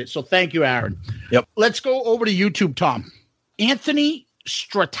appreciate it. So thank you, Aaron. Yep. Let's go over to YouTube, Tom. Anthony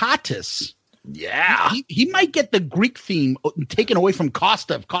Stratatis. Yeah. He might get the Greek theme taken away from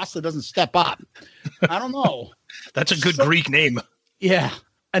Costa if Costa doesn't step up. I don't know. That's a good Greek name. Yeah.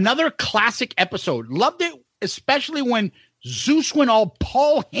 Another classic episode. Loved it, especially when Zeus went all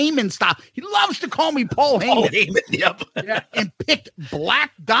Paul Heyman style. He loves to call me Paul Heyman. Paul Heyman, yep. Yeah, and picked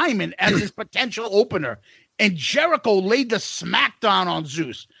Black Diamond as his potential opener. And Jericho laid the smackdown on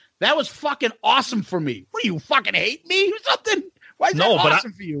Zeus. That was fucking awesome for me. What do you fucking hate me or something? Why is that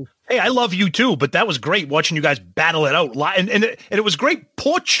awesome for you? Hey, I love you too, but that was great watching you guys battle it out. And it was great.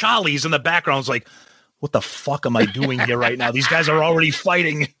 Poor Charlie's in the background. Was like, what the fuck am I doing here right now? These guys are already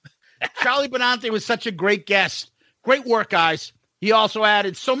fighting. Charlie Benante was such a great guest. Great work, guys. He also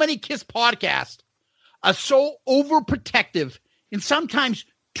added, so many Kiss podcasts are so overprotective and sometimes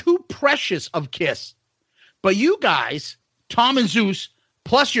too precious of Kiss. But you guys, Tom and Zeus,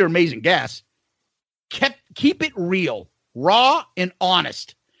 plus your amazing guests, keep it real, raw, and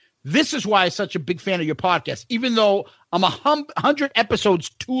honest. This is why I'm such a big fan of your podcast, even though I'm 100 episodes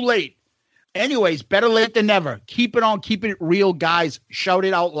too late. Anyways, better late than never. Keep it on, keep it real, guys. Shout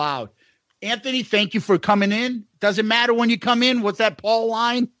it out loud. Anthony, thank you for coming in. Doesn't matter when you come in. What's that Paul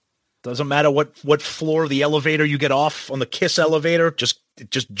line? Doesn't matter what floor of the elevator you get off on the Kiss elevator. Just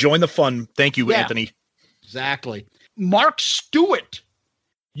join the fun. Thank you, Anthony. Exactly. Mark Stewart,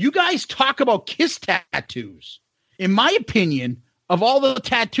 you guys talk about Kiss tattoos. In my opinion, of all the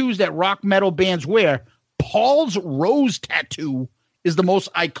tattoos that rock metal bands wear, Paul's rose tattoo is the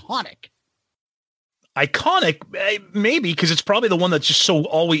most iconic. Iconic, maybe, because it's probably the one that's just so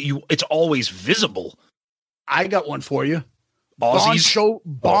it's always visible. I got one for you. Ozzy's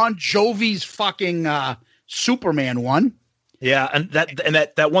Bon Jovi's fucking Superman one. Yeah, and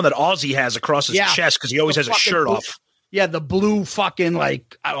that one that Ozzy has across his chest because he always has a shirt off. Yeah, the blue fucking I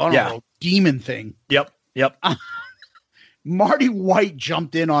don't know, demon thing. Yep. Marty White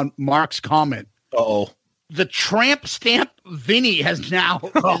jumped in on Mark's comment. Uh-oh. The tramp stamp Vinny is now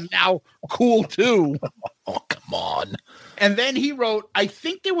cool too. Oh, come on. And then he wrote, I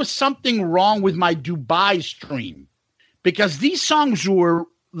think there was something wrong with my Dubai stream because these songs were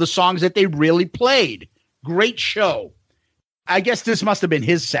the songs that they really played. Great show. I guess this must have been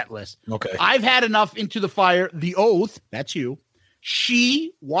his set list. Okay. I've had enough. Into the Fire, The Oath, that's you.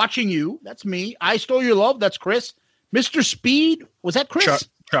 She, Watching You, that's me. I Stole Your Love, that's Chris. Mr. Speed, was that Chris?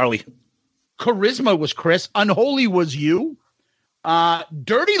 Charlie. Charisma was Chris. Unholy was you.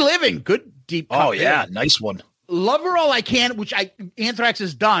 Dirty Living, good deep cut. Oh, yeah, nice one. Love Her All I Can, which Anthrax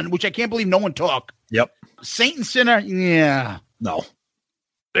has done, which I can't believe no one took. Yep. Saint and Sinner, yeah. No.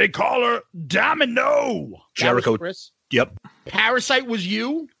 They call her Domino. Jericho. Chris. Yep. Parasite was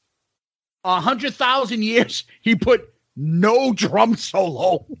you. 100,000 Years, he put no drum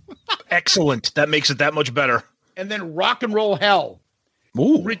solo. Excellent. That makes it that much better. And then Rock and Roll Hell.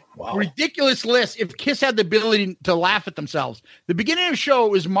 Ooh, wow. Ridiculous list. If Kiss had the ability to laugh at themselves, the beginning of the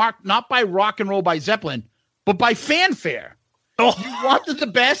show is marked not by Rock and Roll by Zeppelin, but by Fanfare. Oh. You wanted the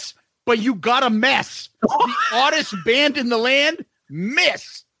best, but you got a mess. The oddest band in the land,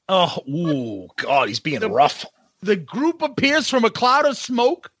 Miss. Oh, ooh, God, he's being rough. The group appears from a cloud of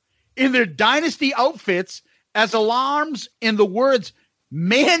smoke in their dynasty outfits as alarms and the words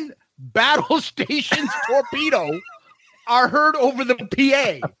 "Man Battle Stations Torpedo" are heard over the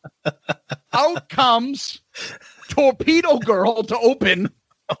PA. Out comes torpedo girl to open,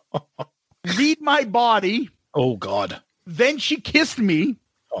 read my body. Oh, God. Then she kissed me.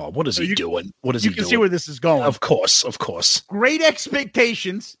 Oh, what is he doing? What is he doing? You can see where this is going. Of course, of course. Great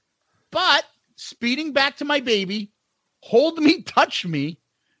expectations, but speeding back to my baby, hold me, touch me,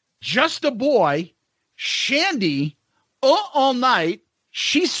 just a boy, Shandy, all night,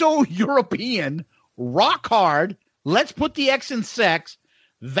 she's so European, rock hard, let's put the X in sex.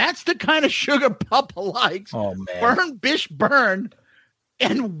 That's the kind of sugar Papa likes. Oh, man. Burn, bish, burn,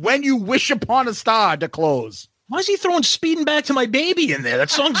 and when you wish upon a star to close. Why is he throwing Speeding Back to My Baby in there?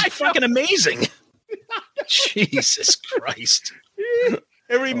 That song's fucking amazing. Jesus Christ.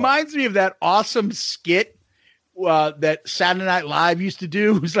 It reminds me of that awesome skit that Saturday Night Live used to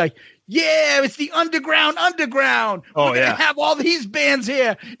do. It was like, yeah, it's the underground. Oh, We're going to have all these bands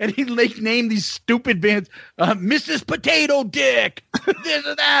here. And he'd name these stupid bands. Mrs. Potato Dick, this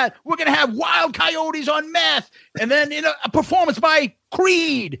and that. We're going to have Wild Coyotes on meth. And then a performance by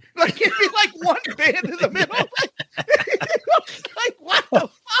Creed. Like, it'd be like one band in the middle. Like what the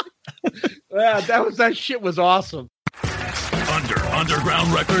fuck? Yeah, that shit was awesome.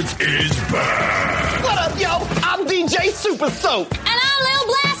 Underground Records is back. What up, yo? I'm DJ Super Soak. And I'm Lil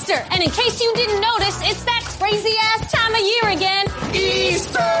Blaster. And in case you didn't notice, it's that crazy-ass time of year again.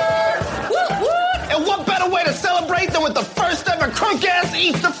 Easter! Woot, woot! And what better way to celebrate than with the first ever crunk-ass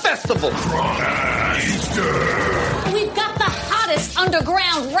Easter festival? Easter! We've got the hottest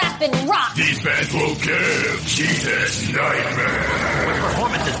underground rap and rock. These bands will give Jesus nightmare. With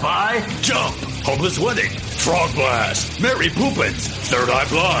performances by Jump, Homeless Wedding, Frog Blast, Mary Poopins, Third Eye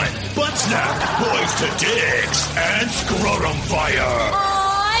Blind, Butt Snap, Boys to Dicks, and Scrotum Fire.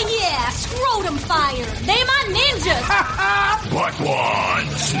 Aw, yeah, Scrotum Fire. They my ninjas. Black One,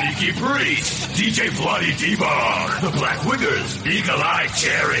 Sneaky Priest, DJ Bloody Debug, The Black Wiggers, Eagle Eye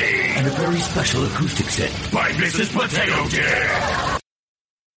Cherry, and a very special acoustic set by Mrs. Potato Dick.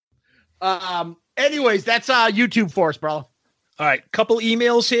 Anyways, that's YouTube for us, bro. All right, couple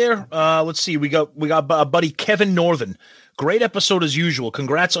emails here. Let's see. We got buddy Kevin Northern. Great episode as usual.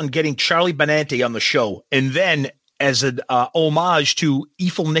 Congrats on getting Charlie Benante on the show. And then as an homage to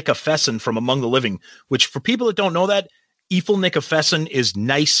Eiffel Nicafesson from Among the Living, which for people that don't know that, Eiffel Nicafesson is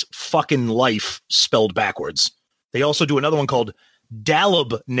nice fucking life spelled backwards. They also do another one called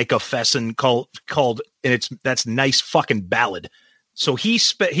Dalib Nicafesson called and that's nice fucking ballad. So he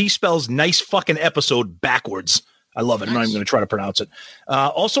spells nice fucking episode backwards. I love it. I'm not even going to try to pronounce it.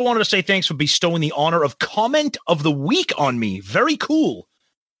 Also wanted to say thanks for bestowing the honor of comment of the week on me. Very cool.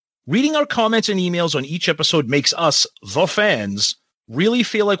 Reading our comments and emails on each episode makes us, the fans, really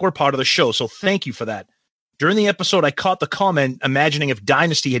feel like we're part of the show. So thank you for that. During the episode, I caught the comment imagining if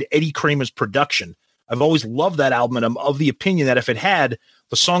Dynasty had Eddie Kramer's production. I've always loved that album, and I'm of the opinion that if it had,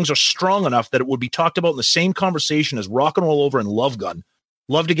 the songs are strong enough that it would be talked about in the same conversation as Rock and Roll Over and Love Gun.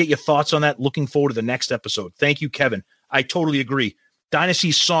 Love to get your thoughts on that. Looking forward to the next episode. Thank you, Kevin. I totally agree.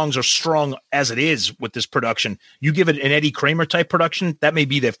 Dynasty's songs are strong as it is with this production. You give it an Eddie Kramer type production, that may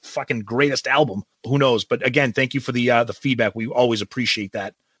be the fucking greatest album. Who knows? But again, thank you for the feedback. We always appreciate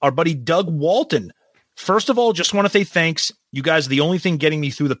that. Our buddy Doug Walton. First of all, just want to say thanks. You guys are the only thing getting me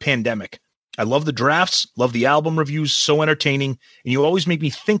through the pandemic. I love the drafts, love the album reviews, so entertaining, and you always make me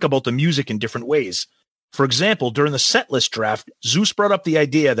think about the music in different ways. For example, during the setlist draft, Zeus brought up the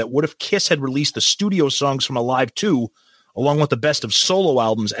idea that what if Kiss had released the studio songs from Alive 2 along with the best of solo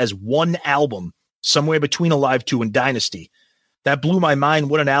albums as one album, somewhere between Alive 2 and Dynasty. That blew my mind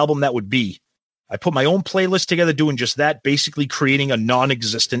what an album that would be. I put my own playlist together doing just that, basically creating a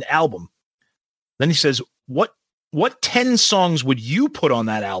non-existent album. Then he says, what 10 songs would you put on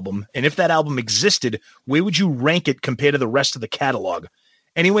that album? And if that album existed, where would you rank it compared to the rest of the catalog?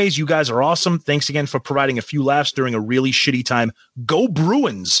 Anyways, you guys are awesome. Thanks again for providing a few laughs during a really shitty time. Go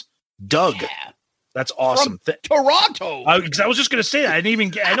Bruins, Doug. Yeah. That's awesome. Toronto. I was just going to say that.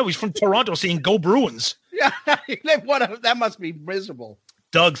 I know he's from Toronto saying go Bruins. Yeah, that must be miserable.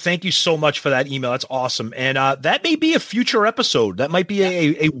 Doug, thank you so much for that email. That's awesome. And that may be a future episode. That might be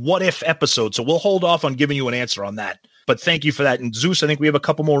a what if episode. So we'll hold off on giving you an answer on that. But thank you for that. And Zeus, I think we have a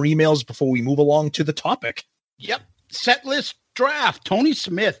couple more emails before we move along to the topic. Yep. Set list draft. Tony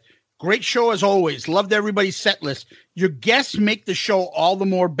Smith. Great show as always. Loved everybody's set list. Your guests make the show all the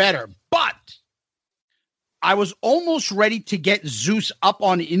more better. But I was almost ready to get Zeus up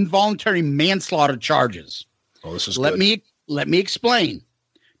on involuntary manslaughter charges. Oh, this is Let good. Let me explain.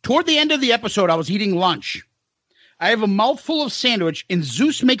 Toward the end of the episode, I was eating lunch. I have a mouthful of sandwich, and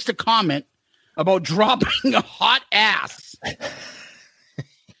Zeus makes the comment about dropping a hot ass.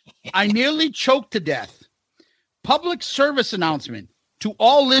 I nearly choked to death. Public service announcement to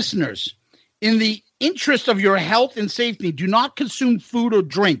all listeners. In the interest of your health and safety, do not consume food or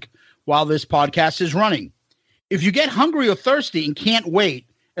drink while this podcast is running. If you get hungry or thirsty and can't wait,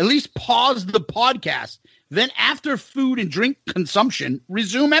 at least pause the podcast. Then after food and drink consumption,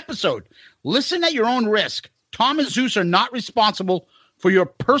 resume episode. Listen at your own risk. Tom and Zeus are not responsible for your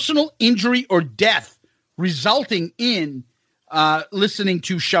personal injury or death resulting in listening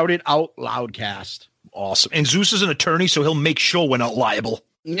to Shout It Out Loudcast. Awesome. And Zeus is an attorney, so he'll make sure we're not liable.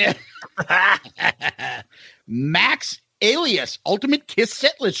 Yeah. Max Alias, Ultimate Kiss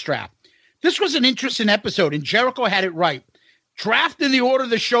Setlist Draft. This was an interesting episode, and Jericho had it right. Draft in the order of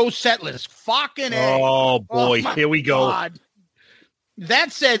the show setlist. Fucking A. Oh, boy. Here we go. God.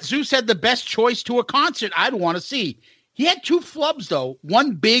 That said, Zeus had the best choice to a concert I'd want to see. He had two flubs, though.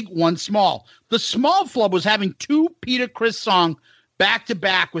 One big, one small. The small flub was having two Peter Criss songs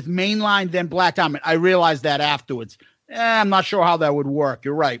back-to-back with Mainline, then Black Diamond. I realized that afterwards. I'm not sure how that would work.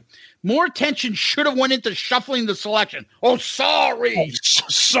 You're right. More attention should have went into shuffling the selection. Oh, sorry. Oh,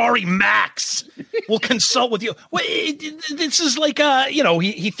 sorry, Max. We'll consult with you. This is like,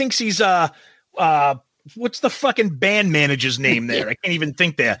 he thinks he's, what's the fucking band manager's name there? I can't even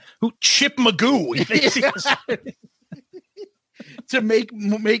think there. Chip Magoo. He thinks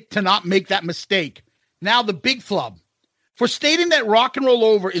to not make that mistake. Now the big flub. For stating that Rock and Roll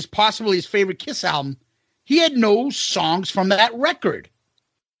Over is possibly his favorite Kiss album, he had no songs from that record.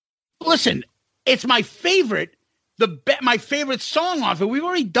 Listen, it's my favorite. My favorite song off it, we've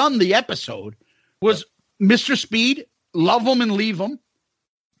already done the episode, was Mr. Speed, Love 'Em and Leave 'Em.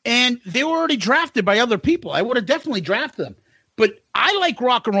 And they were already drafted by other people. I would have definitely drafted them. But I like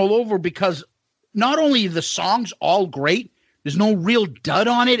Rock and Roll Over because not only the songs all great, there's no real dud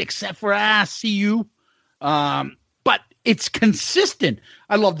on it except for See You. But it's consistent.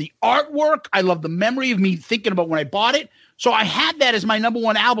 I love the artwork. I love the memory of me thinking about when I bought it. So I had that as my number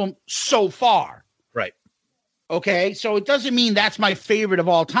one album so far. Right. Okay. So it doesn't mean that's my favorite of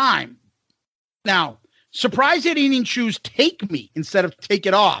all time. Now, surprised they didn't choose Take Me instead of Take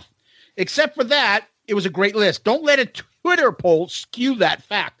It Off. Except for that, it was a great list. Don't let a Twitter poll skew that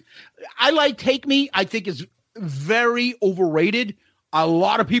fact. I like Take Me. I think it's very overrated. A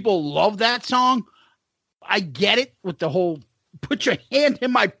lot of people love that song. I get it with the whole put your hand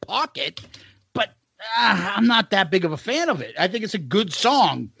in my pocket, but I'm not that big of a fan of it. I think it's a good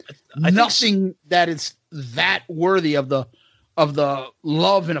song. Nothing that is that worthy of the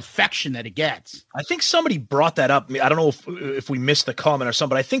love and affection that it gets. I think somebody brought that up. I don't know if we missed the comment or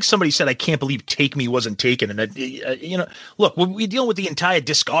something, but I think somebody said, I can't believe Take Me wasn't taken. And, look, we're dealing with the entire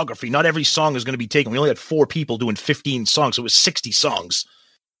discography. Not every song is going to be taken. We only had 4 people doing 15 songs. So it was 60 songs.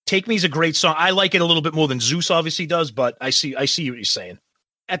 Take Me is a great song. I like it a little bit more than Zeus obviously does, but I see what you're saying.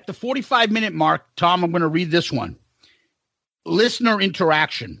 At the 45-minute mark, Tom, I'm going to read this one. Listener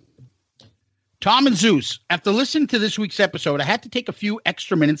interaction. Tom and Zeus, after listening to this week's episode, I had to take a few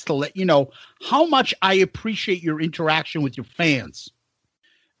extra minutes to let you know how much I appreciate your interaction with your fans.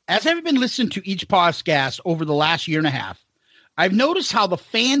 As I've been listening to each podcast over the last year and a half, I've noticed how the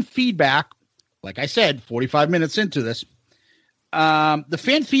fan feedback, like I said, 45 minutes into this, the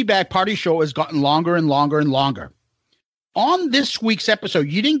fan feedback party show has gotten longer and longer and longer. On this week's episode,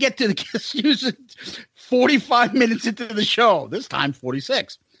 you didn't get to the Kiss Music 45 minutes into the show. This time,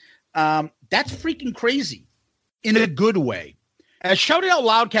 46. That's freaking crazy in a good way. As Shout It Out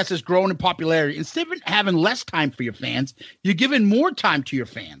Loudcast has grown in popularity, instead of having less time for your fans, you're giving more time to your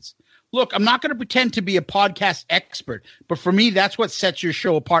fans. Look, I'm not going to pretend to be a podcast expert, but for me, that's what sets your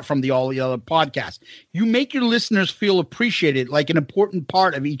show apart from all the other podcasts. You make your listeners feel appreciated like an important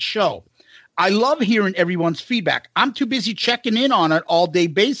part of each show. I love hearing everyone's feedback. I'm too busy checking in on an all-day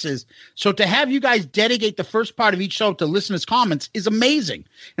basis, so to have you guys dedicate the first part of each show to listeners' comments is amazing.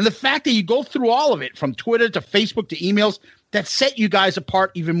 And the fact that you go through all of it, from Twitter to Facebook to emails, that set you guys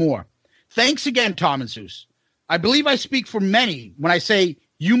apart even more. Thanks again, Tom and Zeus. I believe I speak for many when I say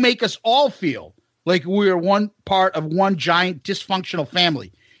you make us all feel like we're one part of one giant dysfunctional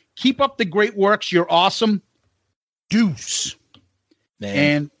family. Keep up the great works. You're awesome. Deuce. Man.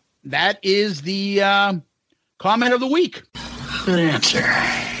 And that is the comment of the week. Good answer.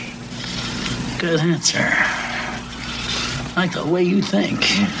 Good answer. I like the way you think.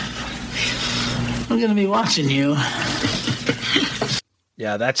 I'm going to be watching you.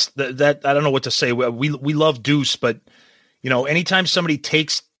 Yeah, that's that. I don't know what to say. We love Deuce, but anytime somebody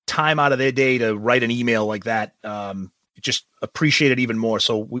takes time out of their day to write an email like that, just appreciate it even more.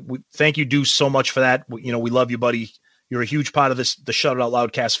 So we thank you, Deuce, so much for that. We love you, buddy. You're a huge part of the Shout It Out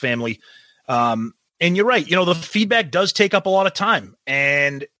Loudcast family. And you're right. The feedback does take up a lot of time,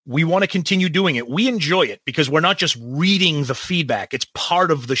 and we want to continue doing it. We enjoy it because we're not just reading the feedback. It's part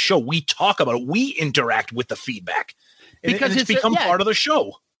of the show. We talk about it. We interact with the feedback because it's become part of the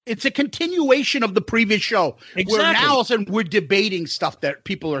show. It's a continuation of the previous show. Exactly. Where now all of a sudden we're debating stuff that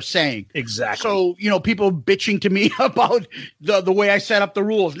people are saying. Exactly. So, people bitching to me about the way I set up the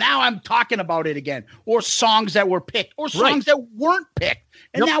rules. Now I'm talking about it again. Or songs that were picked. Or songs that weren't picked.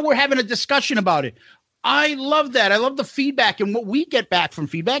 And now we're having a discussion about it. I love that. I love the feedback. And what we get back from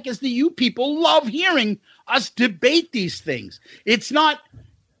feedback is that you people love hearing us debate these things. It's not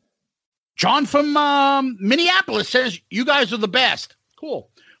John from Minneapolis says, you guys are the best. Cool.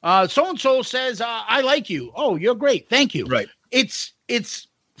 So-and-so says, I like you. Oh, you're great. Thank you. Right. It's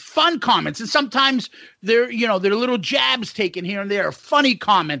fun comments. And sometimes they're little jabs taken here and there, funny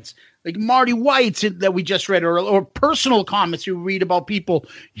comments like Marty White's that we just read, or personal comments you read about people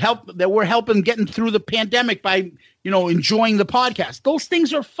that we're helping getting through the pandemic by, enjoying the podcast. Those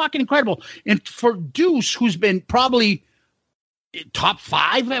things are fucking incredible. And for Deuce, who's been probably top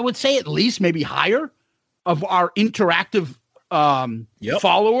 5, I would say, at least, maybe higher, of our interactive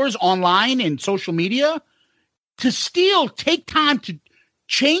followers online and social media, to still take time to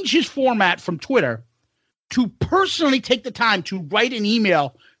change his format from Twitter to personally take the time to write an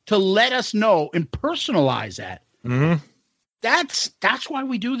email to let us know and personalize that. Mm-hmm. That's why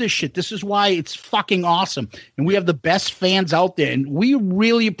we do this shit. This is why it's fucking awesome. And we have the best fans out there, and we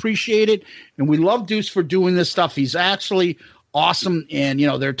really appreciate it. And we love Deuce for doing this stuff. He's actually awesome. And,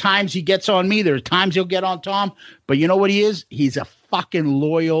 there are times he gets on me. There are times he'll get on Tom. But you know what he is? He's a fucking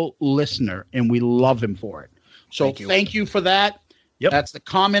loyal listener, and we love him for it. So thank you for that. Yep. That's the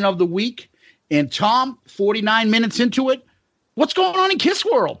comment of the week. And Tom, 49 minutes into it, what's going on in Kiss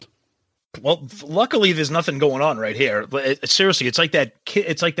World? Well, luckily there's nothing going on right here. Seriously, it's like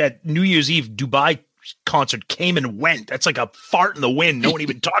that New Year's Eve Dubai concert came and went. That's like a fart in the wind. No one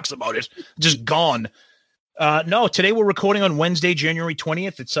even talks about it. Just gone. No, today we're recording on Wednesday, January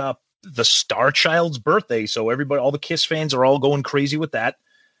 20th. It's the Star Child's birthday, so all the Kiss fans are all going crazy with that.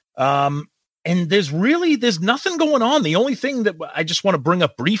 And there's nothing going on. The only thing that I just want to bring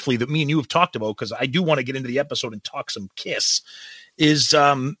up briefly that me and you have talked about, because I do want to get into the episode and talk some Kiss, is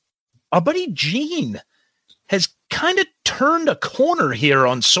our buddy Gene has kind of turned a corner here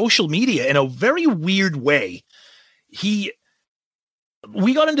on social media in a very weird way.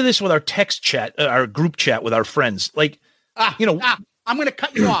 We got into this with our text chat, our group chat with our friends. I'm going to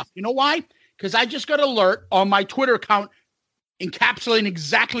cut you off. You know why? Because I just got an alert on my Twitter account encapsulating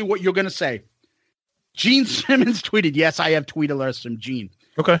exactly what you're going to say. Gene Simmons tweeted, yes, I have tweet alerts from Gene.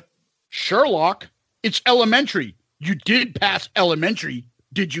 Okay. Sherlock, it's elementary. You did pass elementary,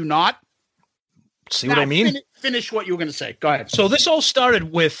 did you not? See what I mean? Finish what you were going to say. Go ahead. So this all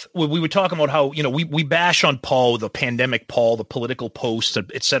started with we were talking about how, we bash on Paul, the pandemic Paul, the political posts,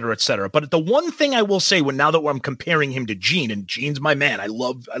 et cetera, et cetera. But the one thing I will say now that I'm comparing him to Gene, and Gene's my man, I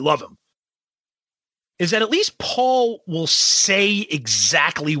love him, is that at least Paul will say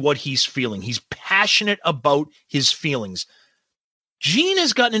exactly what he's feeling. He's passionate about his feelings. Gene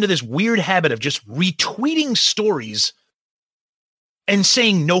has gotten into this weird habit of just retweeting stories and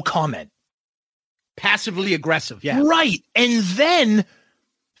saying no comment. Passively aggressive, yeah. Right. And then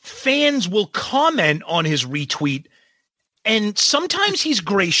fans will comment on his retweet, and sometimes he's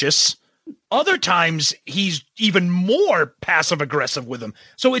gracious. Other times he's even more passive aggressive with him.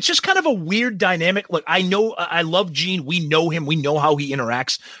 So it's just kind of a weird dynamic. Look, I love Gene. We know him. We know how he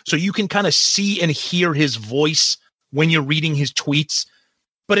interacts. So you can kind of see and hear his voice when you're reading his tweets.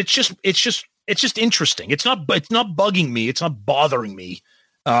 But it's just interesting. It's not bugging me. It's not bothering me.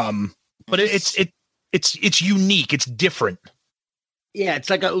 But it's unique. It's different. Yeah, it's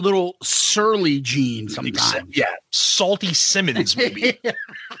like a little surly Gene sometimes. Yeah, salty Simmons maybe. I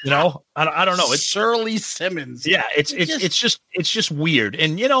don't know. It's surly Simmons. Yeah, it's just weird,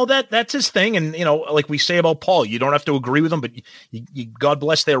 and that's his thing. And like we say about Paul, you don't have to agree with him, but you God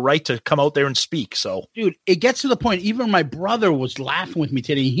bless their right to come out there and speak. So, dude, it gets to the point. Even my brother was laughing with me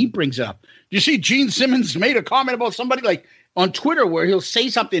today. He brings it up. You see, Gene Simmons made a comment about somebody like on Twitter where he'll say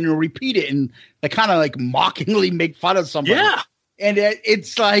something and repeat it and kind of mockingly make fun of somebody. Yeah. And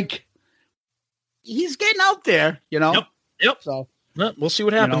it's like he's getting out there, Yep. So we'll see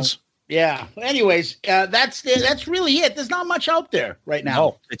what happens. Yeah. Anyways, that's really it. There's not much out there right now.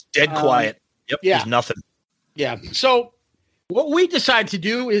 No, it's dead quiet. Yep. Yeah. There's nothing. Yeah. So what we decided to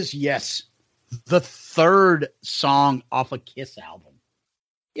do is the third song off a Kiss album.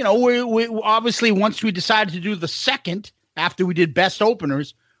 We obviously once we decided to do the second after we did best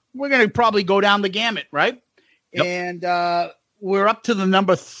openers, we're going to probably go down the gamut, right? Yep. And we're up to the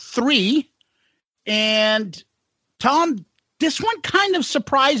number 3, And Tom, this one kind of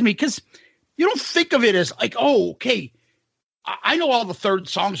surprised me because you don't think of it as like, oh, okay, I know all the third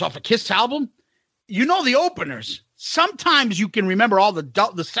songs off a Kiss album. You know the openers. Sometimes you can remember all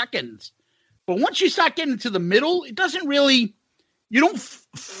the seconds. But once you start getting to the middle, it doesn't really, you don't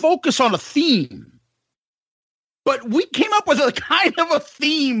focus on a theme. But we came up with a kind of a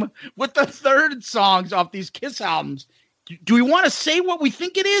theme with the third songs off these Kiss albums. Do we want to say what we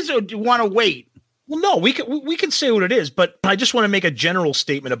think it is, or do we want to wait? Well, no, we can say what it is, but I just want to make a general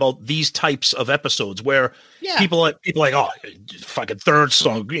statement about these types of episodes where people are like, oh, fucking third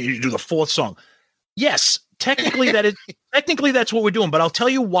song, you do the fourth song. Yes, technically that's what we're doing, but I'll tell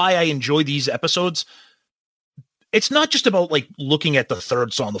you why I enjoy these episodes. It's not just about like looking at the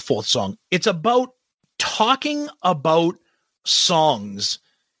third song, the fourth song. It's about talking about songs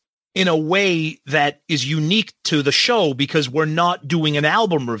in a way that is unique to the show because we're not doing an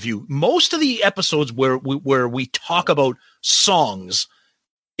album review. Most of the episodes where we talk about songs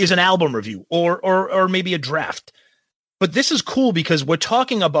is an album review or maybe a draft. But this is cool because we're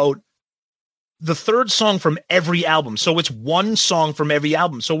talking about the third song from every album. So it's one song from every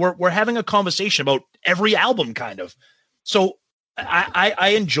album. So we're having a conversation about every album kind of. So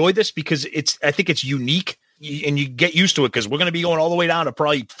I enjoy this because I think it's unique. And you get used to it because we're going to be going all the way down to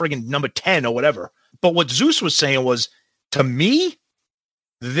probably friggin' number 10 or whatever. But what Zeus was saying was, to me,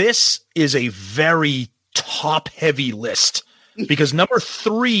 this is a very top-heavy list because number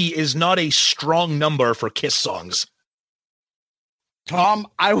 3 is not a strong number for Kiss songs. Tom,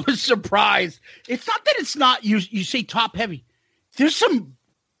 I was surprised. It's not that it's not, you say top-heavy. There's some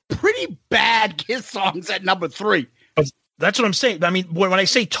pretty bad Kiss songs at number 3. That's what I'm saying. I mean, when I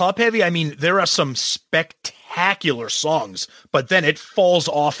say top heavy, I mean, there are some spectacular songs, but then it falls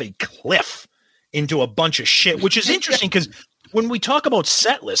off a cliff into a bunch of shit, which is interesting because when we talk about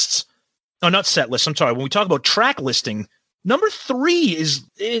set lists, not set lists, I'm sorry. When we talk about track listing, number 3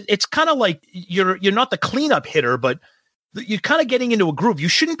 it's kind of like you're not the cleanup hitter, but you're kind of getting into a groove. You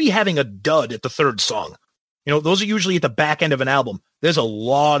shouldn't be having a dud at the third song. You know, those are usually at the back end of an album. There's a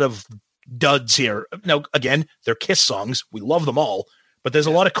lot of duds here. Now, again, they're Kiss songs. We love them all, but there's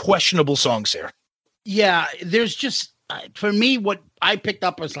a lot of questionable songs here. Yeah, there's just, for me, what I picked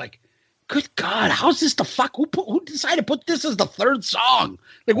up was like, good God, how's this the fuck? Who decided to put this as the third song?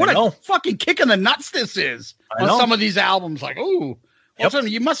 Like, what a fucking kick in the nuts this is on some of these albums. Like, ooh, all of a sudden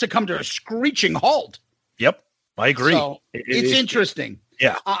you must have come to a screeching halt. Yep, I agree. So it's interesting.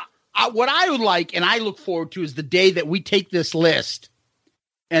 Yeah. What I would like, and I look forward to, is the day that we take this list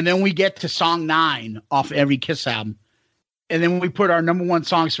and then we get to song 9 off every Kiss album. And then we put our number 1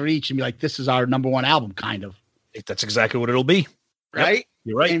 songs for each and be like, this is our number 1 album, kind of. That's exactly what it'll be. Right? Yep,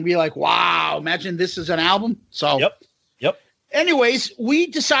 you're right. And be like, wow, imagine this is an album. So, Yep. Anyways, we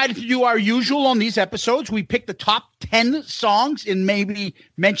decided to do our usual on these episodes. We picked the top 10 songs and maybe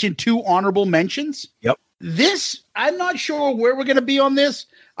mention 2 honorable mentions. Yep. This, I'm not sure where we're going to be on this.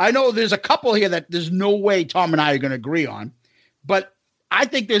 I know there's a couple here that there's no way Tom and I are going to agree on. But I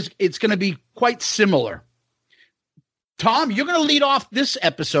think it's going to be quite similar. Tom, you're going to lead off this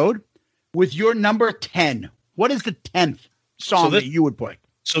episode with your number 10. What is the 10th song that you would put?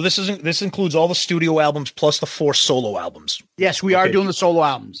 So this includes all the studio albums plus the 4 solo albums. Yes, we are doing the solo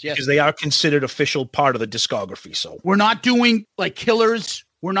albums. Yes, because they are considered official part of the discography. So we're not doing like Killers.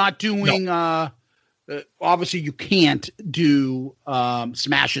 We're not doing. Obviously, you can't do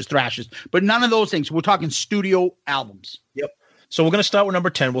smashes, thrashes, but none of those things. We're talking studio albums. Yep. So we're going to start with number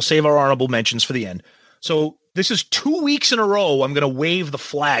 10. We'll save our honorable mentions for the end. So this is 2 weeks in a row. I'm going to wave the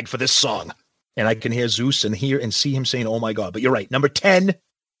flag for this song. And I can hear Zeus and hear and see him saying, oh my God. But you're right. Number 10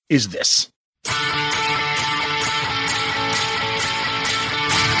 is this.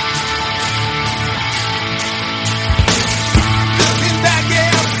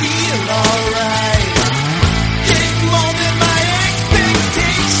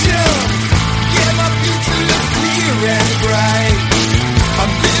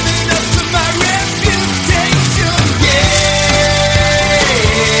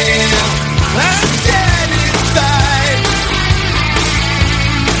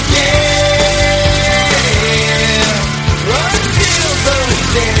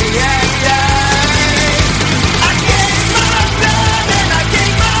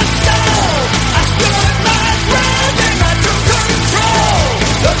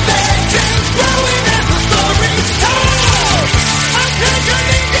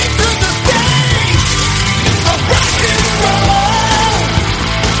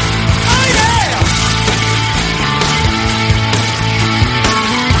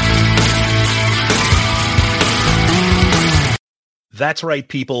 That's right,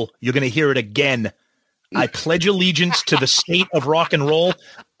 people. You're going to hear it again. I pledge allegiance to the state of rock and roll.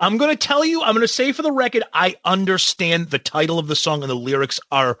 I'm going to tell you, I'm going to say for the record, I understand the title of the song and the lyrics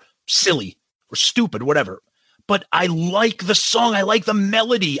are silly or stupid, whatever. But I like the song. I like the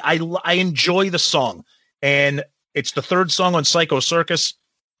melody. I enjoy the song. And it's the third song on Psycho Circus.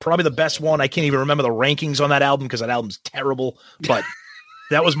 Probably the best one. I can't even remember the rankings on that album because that album's terrible. But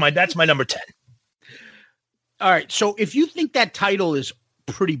that's my number 10. All right. So if you think that title is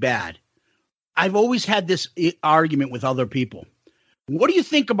pretty bad, I've always had this argument with other people. What do you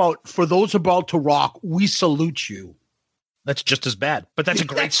think about For Those About to Rock, We Salute You? That's just as bad, but that's a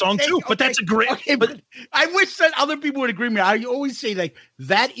great song too. Okay, but that's a great. Okay, but I wish that other people would agree with me. I always say like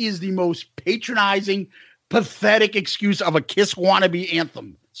that is the most patronizing, pathetic excuse of a Kiss wannabe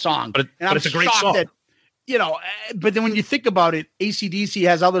anthem song. But it's a great song. That, but then when you think about it, AC/DC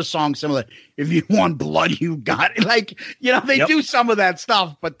has other songs similar. If you want blood, you got it. Like, they do some of that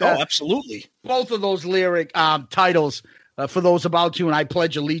stuff. But absolutely. Both of those lyric titles, For Those About to and I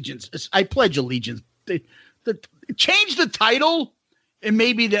Pledge Allegiance. I Pledge Allegiance. Change the title and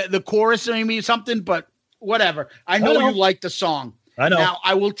maybe the chorus or maybe something, but whatever. I know you like the song. I know. Now,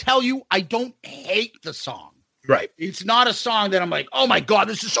 I will tell you, I don't hate the song. Right. It's not a song that I'm like, oh my God,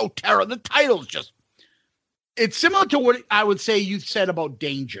 this is so terrible. The title's just, it's similar to what I would say you said about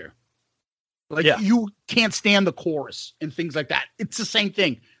Danger. Like you can't stand the chorus and things like that. It's the same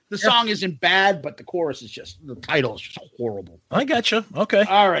thing. The song isn't bad, but the chorus is the title is just horrible. I gotcha. Okay.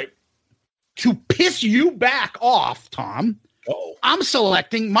 All right. To piss you back off, Tom, I'm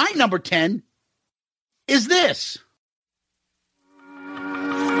selecting my number 10 is this.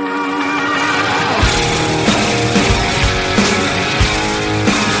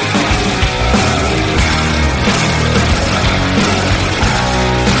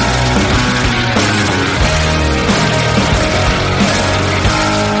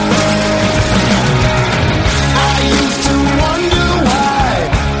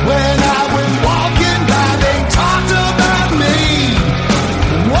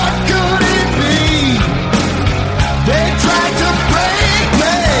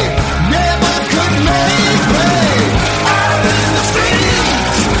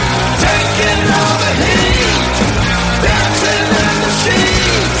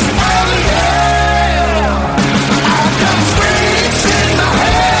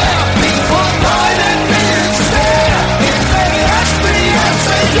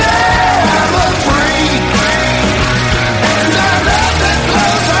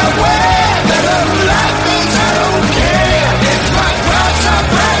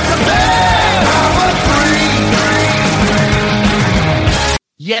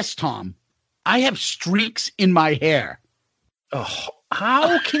 Yes, Tom, I have streaks in my hair. Oh,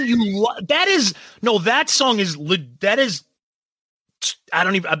 how can you? That song is,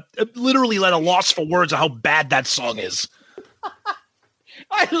 I'm literally at a loss for words of how bad that song is.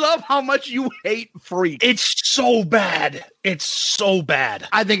 I love how much you hate Freak. It's so bad. It's so bad.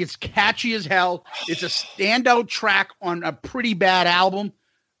 I think it's catchy as hell. It's a standout track on a pretty bad album.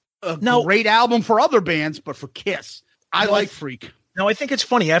 Great album for other bands, but for Kiss, I like Freak. Now, I think it's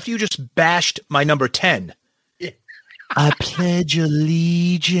funny. After you just bashed my number 10, I pledge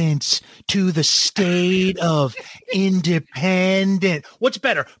allegiance to the state of independence. What's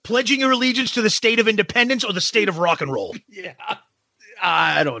better, pledging your allegiance to the state of independence or the state of rock and roll? Yeah,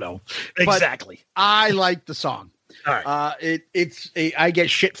 I don't know. Exactly. But I like the song. All right. I get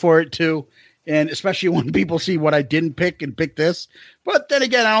shit for it too. And especially when people see what I didn't pick and pick this. But then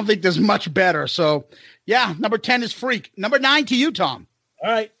again, I don't think there's much better. So, yeah, number 10 is Freak. Number 9 to you, Tom.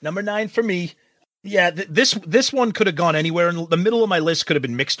 All right, number 9 for me. Yeah, this one could have gone anywhere. In the middle of my list could have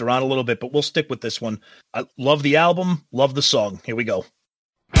been mixed around a little bit, but we'll stick with this one. I love the album, love the song. Here we go.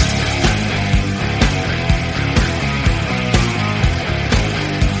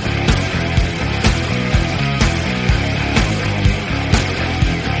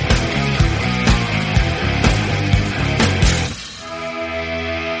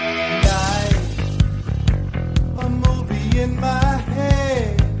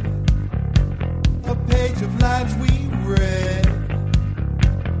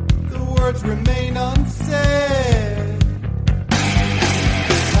 Remain unsaid.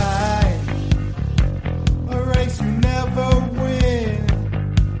 Time, a race you never win.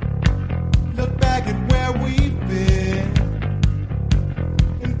 Look back at where we've been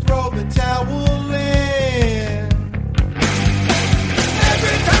and throw the towel in.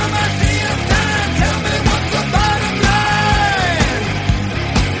 Every time I see a sign, tell me what's the bottom line.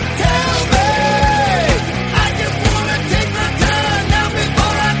 Tell me, I just wanna take my time now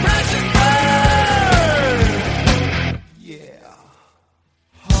before I crash and burn. Yeah.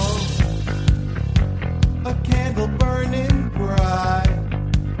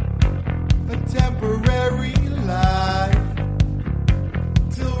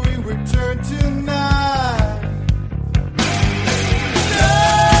 return tonight.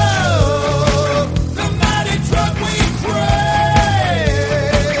 No, the mighty drug we crave,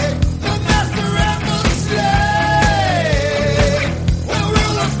 the master and the slave, will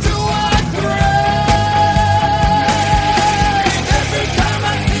rule us to our grave. Every time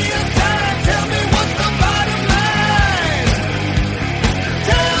I see a sign, tell me what's the bottom line.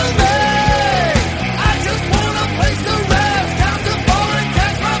 Tell me, I just want a place to rest, time to fall and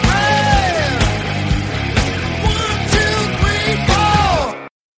catch my breath. 1, 2, 3, 4.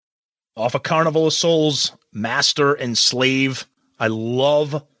 Off of Carnival of Souls, Master and Slave. I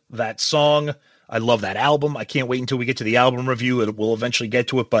love that song. I love that album. I can't wait until we get to the album review. We'll eventually get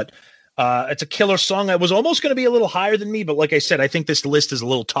to it, but it's a killer song. I was almost going to be a little higher than me, but like I said, I think this list is a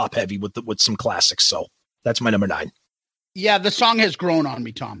little top heavy with some classics. So that's my number 9. Yeah, the song has grown on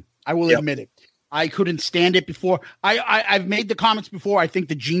me, Tom. I will admit it. I couldn't stand it before. I've made the comments before. I think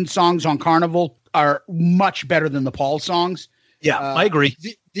the Gene songs on Carnival are much better than the Paul songs. Yeah, I agree.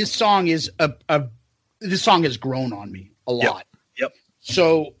 This song is this song has grown on me a lot. Yep.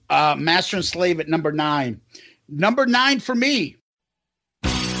 So, Master and Slave at number 9. Number 9 for me.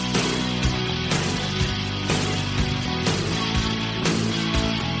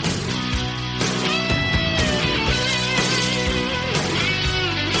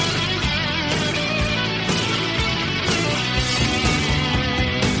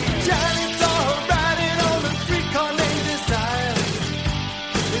 Johnny saw her riding on the streetcar named Desire.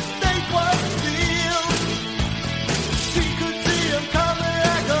 His fate was sealed. She could see him coming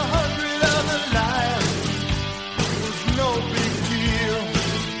like 100 other liars. It was no big deal.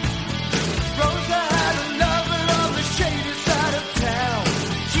 Rosa had a lover on the shady side of town.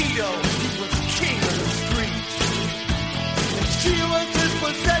 Tito, he was king of the streets. And she was his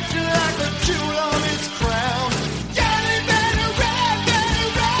possession like a jewel on his crown. Johnny better run,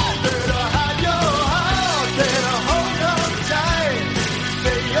 better hide your heart, better hold on tight.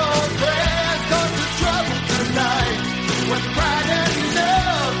 Say your prayers, 'cause there's trouble tonight. When pride and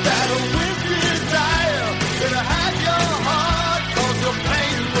love battle with desire, better hide your heart, 'cause you're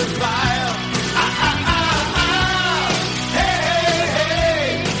playing with fire. Hey, hey,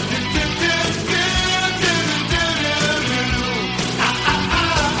 hey.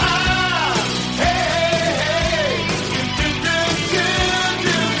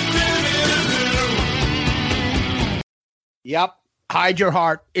 Yep. Hide your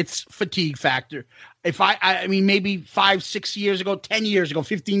heart. It's fatigue factor. If I mean, maybe 5, 6 years ago, 10 years ago,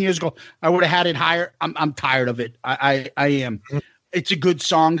 15 years ago, I would have had it higher. I'm tired of it. I am. It's a good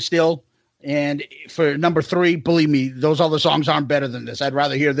song still. And for number 3, believe me, those other songs aren't better than this. I'd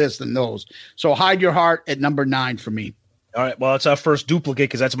rather hear this than those. So Hide Your Heart at number 9 for me. All right. Well, it's our first duplicate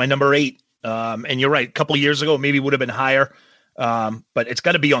because that's my number 8. And you're right. A couple of years ago, maybe would have been higher. But it's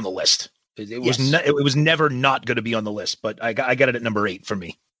got to be on the list. It was it was never not going to be on the list, but I got it at number 8 for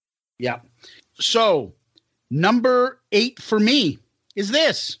me. Yeah. So number 8 for me is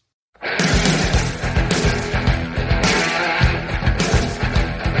this.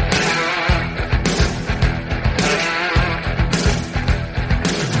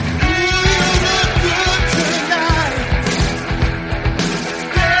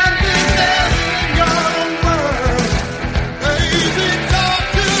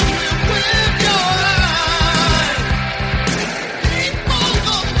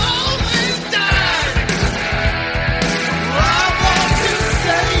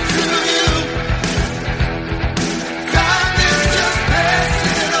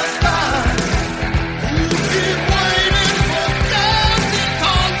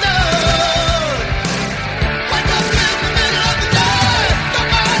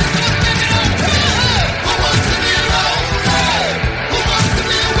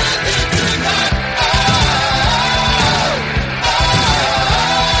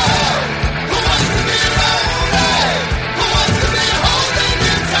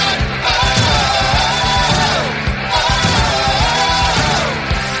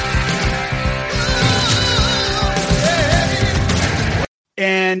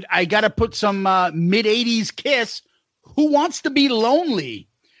 And I got to put some mid-'80s Kiss, Who Wants to Be Lonely?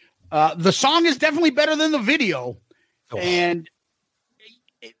 The song is definitely better than the video. Oh. And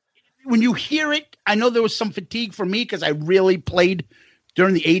when you hear it, I know there was some fatigue for me because I really played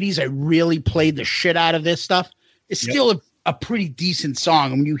during the 80s. I really played the shit out of this stuff. It's still a pretty decent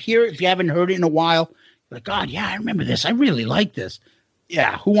song. And when you hear it, if you haven't heard it in a while, you're like, God, yeah, I remember this. I really like this.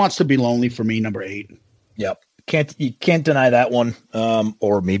 Yeah, Who Wants to Be Lonely for me, number 8. Yep. You can't deny that one.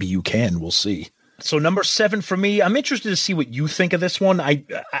 Or maybe you can. We'll see. So number 7 for me, I'm interested to see what you think of this one. I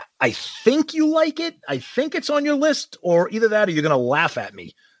think you like it. I think it's on your list, or either that or you're going to laugh at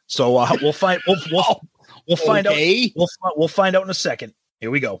me. So we'll find we'll find out. Okay. We'll find out in a second. Here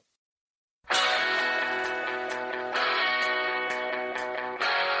we go.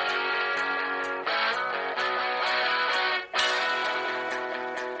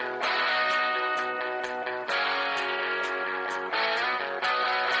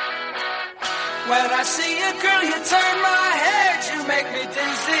 When I see a girl, you turn my head, you make me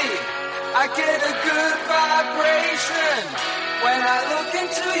dizzy. I get a good vibration. When I look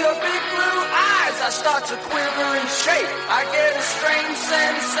into your big blue eyes, I start to quiver and shake. I get a strange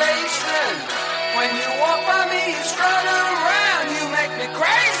sensation. When you walk by me, you strut around, you make me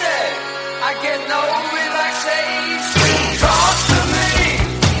crazy. I get no relaxation. Talk to me,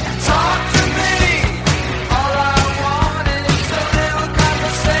 talk to me. All I want is a little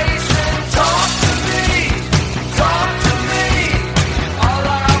conversation. Talk to me, talk to me. All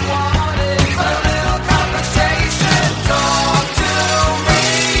I want is a little conversation. Talk to me.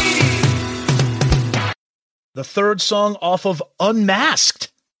 The third song off of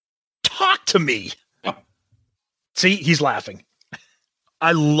Unmasked. Talk to me. See, he's laughing.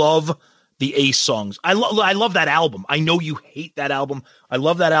 I love the Ace songs. I love that album. I know you hate that album. I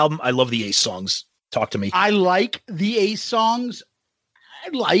love that album. I love the Ace songs. Talk to me. I like the Ace songs. I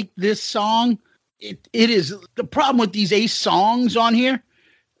like this song. It is the problem with these Ace songs on here.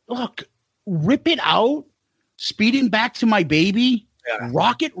 Look, Rip It Out, Speeding Back to My Baby,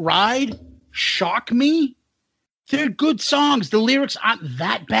 Rocket Ride, Shock Me. They're good songs. The lyrics aren't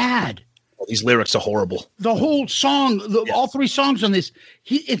that bad. Well, these lyrics are horrible. The whole song, all three songs on this,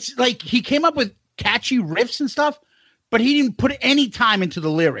 it's like he came up with catchy riffs and stuff, but he didn't put any time into the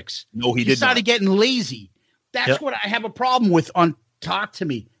lyrics. No, he did not. Started getting lazy. That's what I have a problem with on Talk to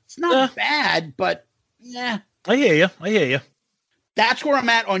Me. It's not bad, but yeah. I hear you. That's where I'm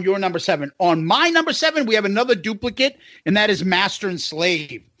at on your number 7. On my number 7, we have another duplicate, and that is Master and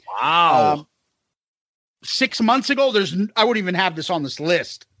Slave. Wow. 6 months ago, I wouldn't even have this on this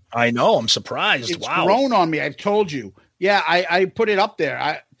list. I know. I'm surprised. It's wow. grown on me. I've told you. Yeah, I put it up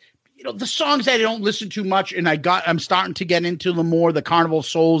there. The songs that I don't listen to much, and I'm starting to get into the more the Carnival of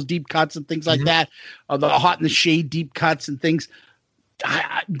Souls deep cuts and things like that. The Hot in the Shade deep cuts and things.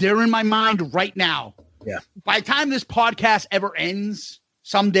 They're in my mind right now. Yeah. By the time this podcast ever ends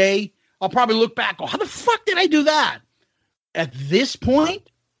someday, I'll probably look back. How the fuck did I do that? At this point,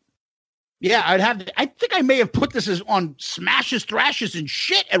 yeah, I think I may have put this as on Smashes, Thrashes, and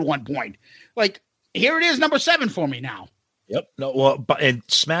shit at one point. Like, here it is, number 7 for me now. Yep. No. Well, and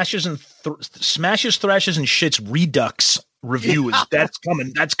Smashes, Thrashes, and Shit's Redux review that's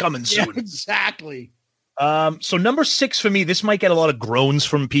coming. That's coming soon. Yeah, exactly. So number 6 for me. This might get a lot of groans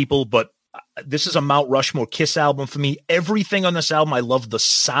from people, but this is a Mount Rushmore Kiss album for me. Everything on this album, I love the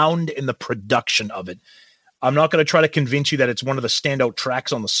sound and the production of it. I'm not going to try to convince you that it's one of the standout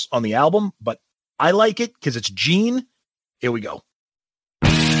tracks on the album, but I like it because it's Gene. Here we go. So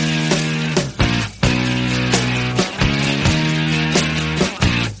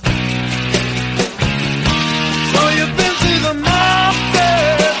you've been to the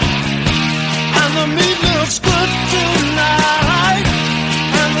market, and the meat looks good tonight,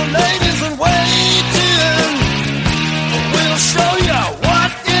 and the ladies in waiting will show you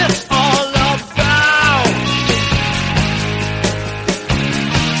what it's all about.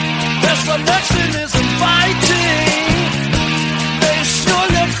 Their selection is inviting, they sure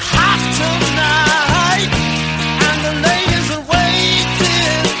look hot tonight, and the ladies in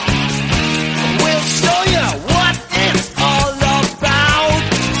waiting will show you what it's all about.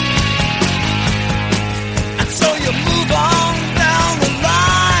 And so you move on down the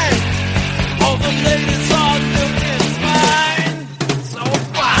line. All the ladies are looking fine, so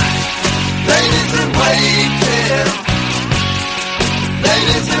fine. Ladies in waiting,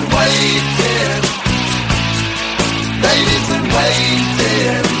 ladies in waiting, ladies in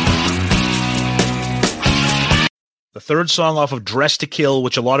waiting. The third song off of Dress to Kill,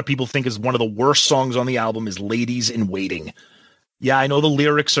 which a lot of people think is one of the worst songs on the album, is Ladies in Waiting. Yeah, I know the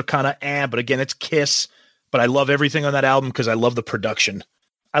lyrics are kind of but again, it's Kiss. But I love everything on that album because I love the production.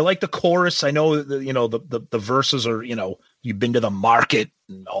 I like the chorus. I know the verses are, you've been to the market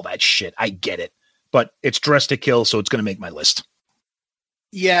and all that shit. I get it. But it's Dress to Kill, so it's going to make my list.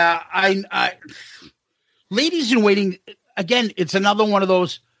 Yeah, I Ladies in Waiting, again, it's another one of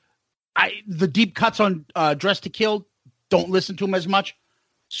those. The deep cuts on Dress to Kill, don't listen to them as much.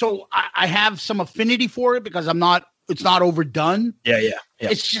 So I have some affinity for it because it's not overdone. Yeah.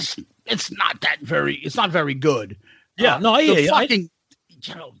 It's not very good. Yeah, no, I hear you. Fucking,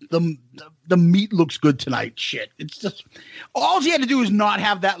 the meat looks good tonight. Shit. It's just, all he had to do is not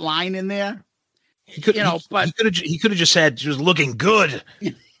have that line in there. He could have just said, she was looking good.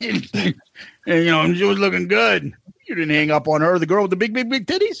 and, she was looking good. You didn't hang up on her, the girl with the big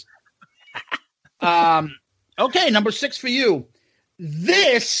titties. Okay, number 6 for you.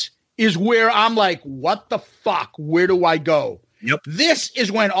 This is where I'm like, what the fuck? Where do I go? Yep. This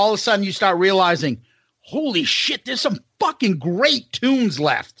is when all of a sudden you start realizing, holy shit, there's some fucking great tunes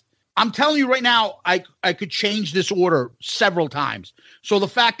left. I'm telling you right now, I could change this order several times. So the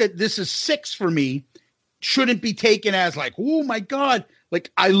fact that this is 6 for me shouldn't be taken as like, oh my God. Like,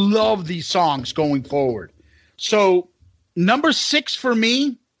 I love these songs going forward. So number 6 for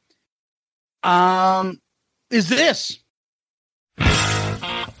me is this.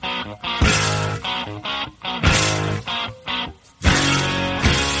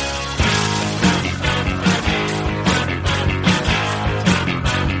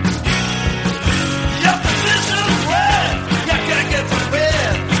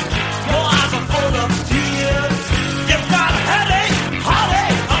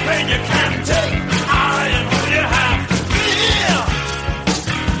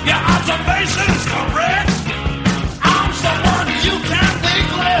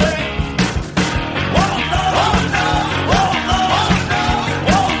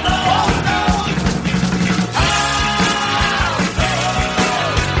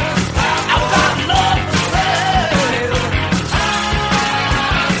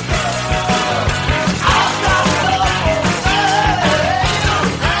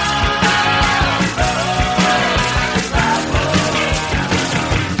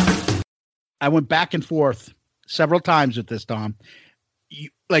 I went back and forth several times with this, Tom.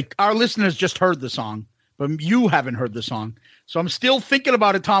 Like, our listeners just heard the song, but you haven't heard the song. So I'm still thinking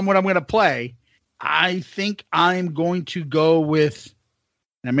about it, Tom, what I'm going to play. I think I'm going to go with,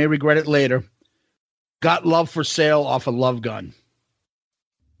 and I may regret it later, Got Love for Sale off of Love Gun.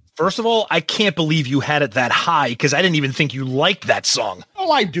 First of all, I can't believe you had it that high because I didn't even think you liked that song. Oh,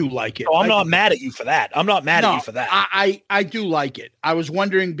 I do like it. So I'm not mad at you for that. I'm not mad at you for that. I do like it. I was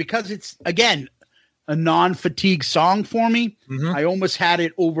wondering because it's, again, a non-fatigue song for me. Mm-hmm. I almost had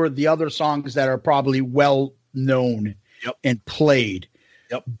it over the other songs that are probably well known and played.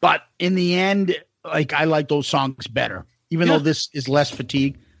 Yep. But in the end, like, I like those songs better. Even though this is less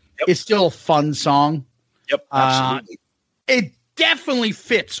fatigue, it's still a fun song. Yep, absolutely. It definitely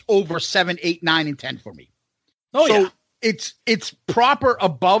fits over 7, 8, 9, and 10 for me. Oh, so yeah. It's proper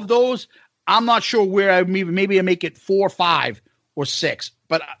above those. I'm not sure where I maybe I make it 4, 5, or 6.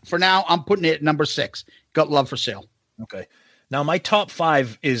 But for now, I'm putting it at number 6. Got Love for Sale. Okay. Now my top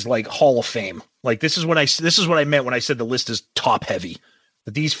 5 is like Hall of Fame. Like, this is what I meant when I said the list is top heavy.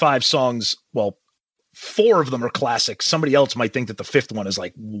 That these 5 songs, well, 4 of them are classics. Somebody else might think that the 5th one is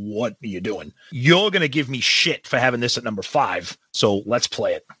like, what are you doing? You're going to give me shit for having this at number 5. So let's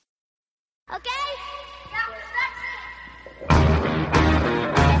play it. Okay.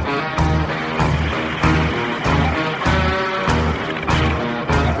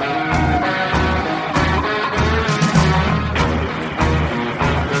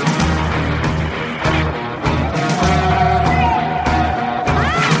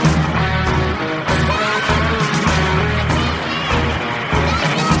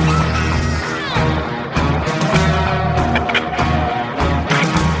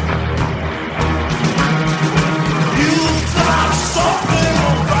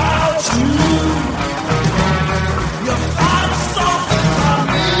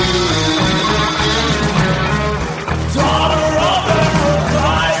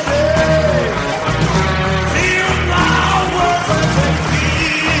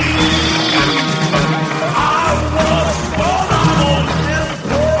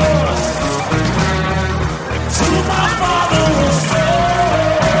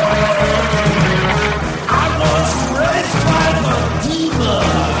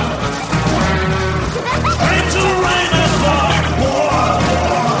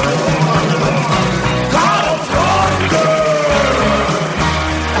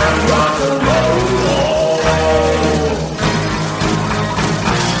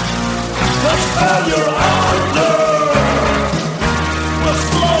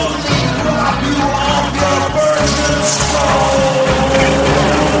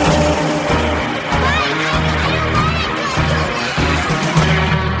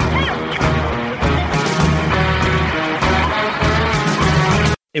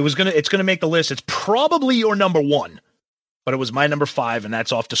 It's gonna make the list. It's probably your number 1, but it was my number 5, and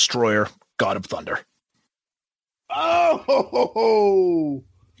that's off Destroyer, God of Thunder. Oh,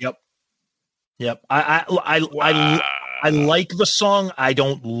 yep. I like the song. I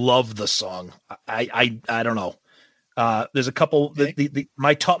don't love the song. I don't know. There's a couple. The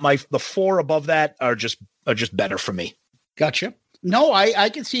 4 above that are just better for me. Gotcha. No, I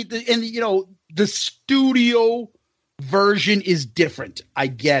can see it. And, the studio version is different. I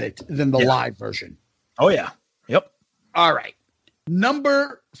get it than the live version. Oh, yeah. Yep. All right.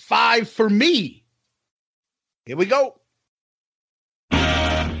 Number 5 for me. Here we go.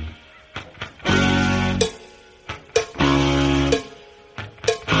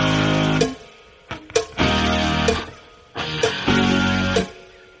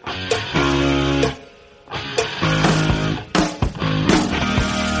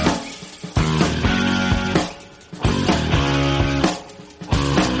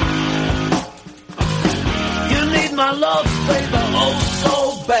 My love, baby, oh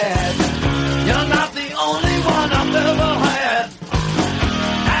so bad. You're not the only one I've ever had.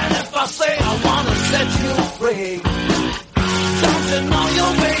 And if I say I wanna set you free, don't you know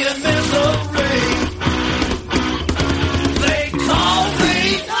you'll be in misery? They call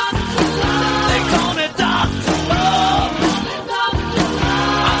me Dr. Love.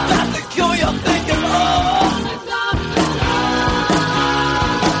 I've got the cure you're thinking of.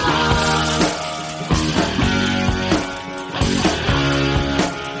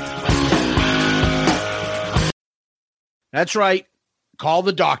 That's right. Call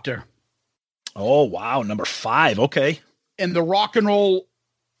the Doctor. Oh, wow. Number 5. Okay. And the rock and roll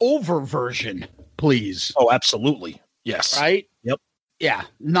over version, please. Oh, absolutely. Yes. Right? Yep. Yeah.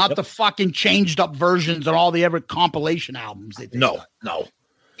 Not the fucking changed up versions on all the ever compilation albums. No.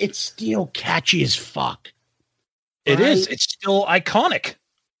 It's still catchy as fuck. It is. It's still iconic.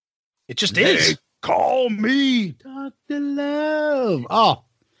 It just is. Call me Dr. Love. Oh.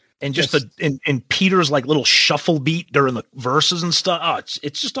 And just in Peter's like little shuffle beat during the verses and stuff. Oh,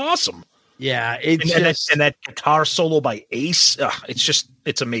 it's just awesome. Yeah, and that guitar solo by Ace.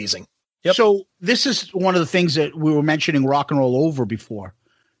 It's amazing. Yep. So this is one of the things that we were mentioning rock and roll over before.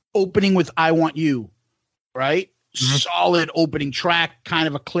 Opening with "I Want You," right? Mm-hmm. Solid opening track, kind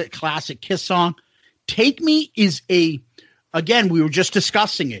of a classic Kiss song. "Take Me" is again, we were just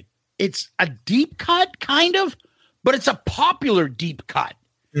discussing it. It's a deep cut, kind of, but it's a popular deep cut.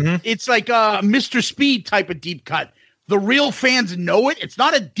 Mm-hmm. It's like a Mr. Speed type of deep cut. The real fans know it. It's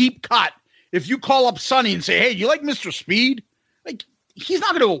not a deep cut. If you call up Sonny and say, "Hey, you like Mr. Speed?" Like, he's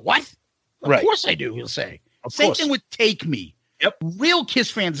not going to go, "What?" Of course I do, he'll say. Same thing with "Take Me." Yep. Real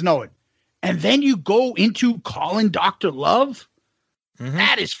Kiss fans know it. And then you go into "Calling Dr. Love." Mm-hmm.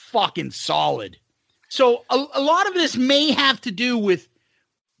 That is fucking solid. So a lot of this may have to do with,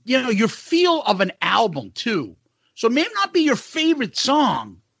 your feel of an album too. So it may not be your favorite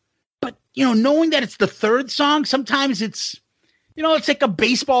song, but, knowing that it's the third song, sometimes it's, it's like a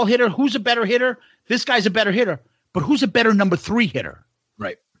baseball hitter. Who's a better hitter? This guy's a better hitter. But who's a better number 3 hitter?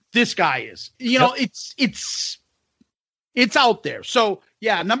 Right. This guy is. It's out there. So,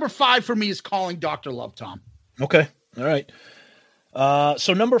 yeah, number 5 for me is "Calling Dr. Love," Tom. Okay. All right.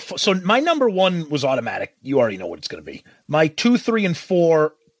 So my number 1 was automatic. You already know what it's going to be. My 2, 3, and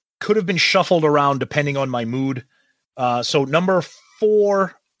 4 could have been shuffled around depending on my mood. So number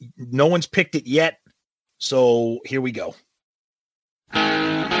 4, no one's picked it yet. So here we go.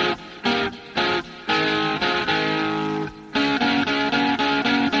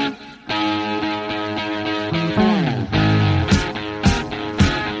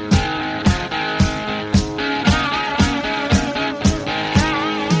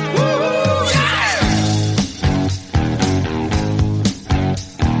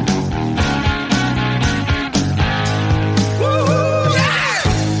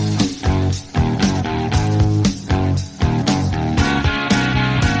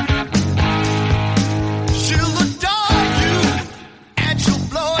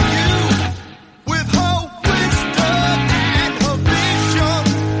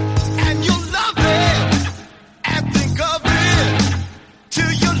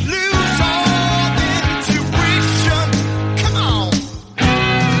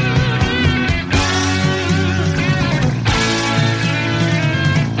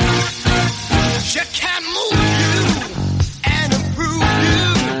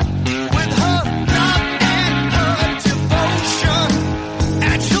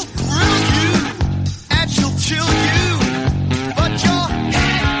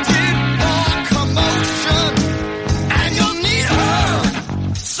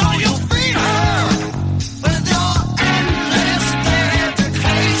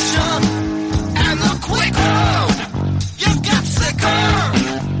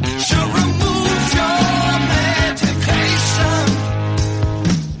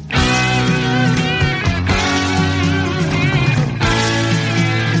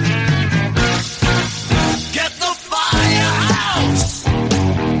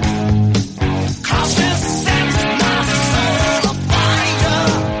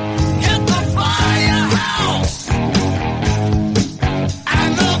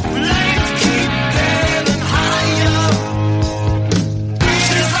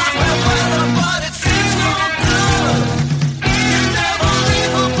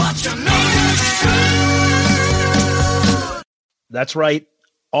 That's right.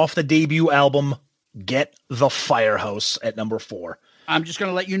 Off the debut album, Get the Firehouse at number 4. I'm just going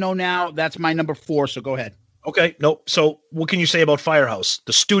to let you know now that's my number 4, so go ahead. Okay, no. So what can you say about Firehouse?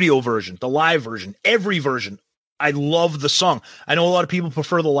 The studio version, the live version, every version. I love the song. I know a lot of people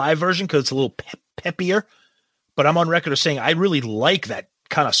prefer the live version because it's a little peppier, but I'm on record as saying I really like that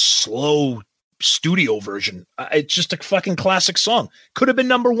kind of slow studio version. It's just a fucking classic song. Could have been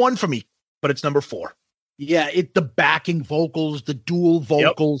number 1 for me, but it's number 4. Yeah, the backing vocals, the dual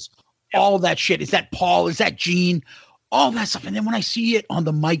vocals, all that shit. Is that Paul? Is that Gene? All that stuff. And then when I see it on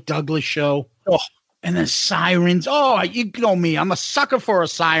the Mike Douglas show, and then sirens. Oh, you know me. I'm a sucker for a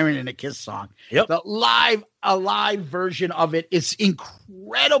siren in a Kiss song. Yep. A live version of it is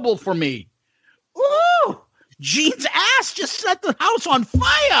incredible for me. Ooh, Gene's ass just set the house on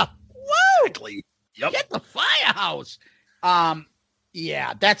fire. Woo! Yep. Get the firehouse.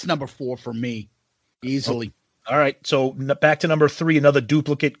 Yeah, that's number 4 for me. Easily. All right. So back to number 3, another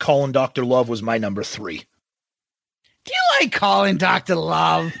duplicate. Calling Dr. Love was my number 3. Do you like Calling Dr.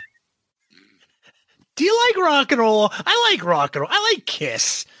 Love? Do you like rock and roll? I like rock and roll. I like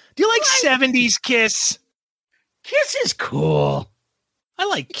Kiss. Do you like 70s Kiss? Kiss is cool. I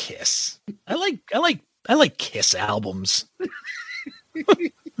like Kiss. I like Kiss albums. You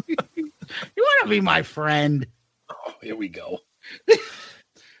want to be my friend? Oh, here we go.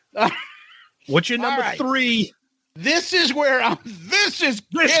 What's your number 3? This is where this is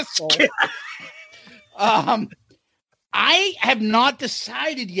Kiss. I have not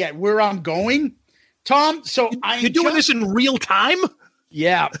decided yet where I'm going, Tom. So you're doing this in real time?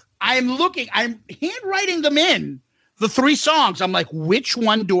 Yeah. I'm handwriting them in, the 3 songs. I'm like, which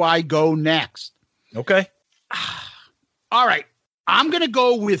one do I go next? Okay. All right. I'm going to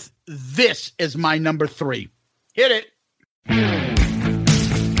go with this as my number 3. Hit it.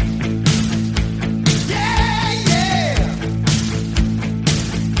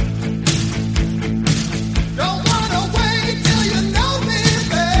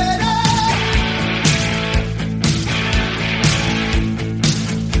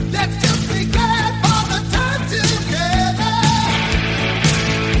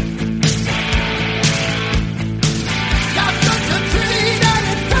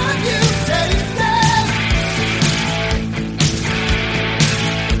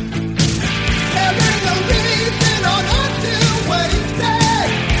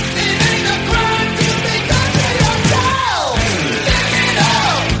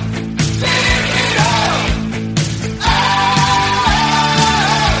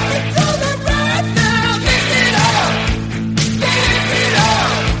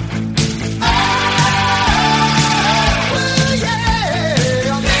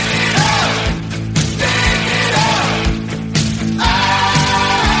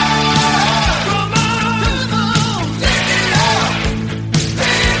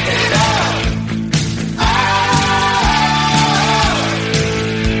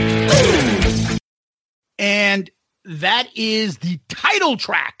 That is the title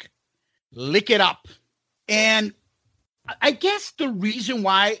track, Lick It Up. And I guess the reason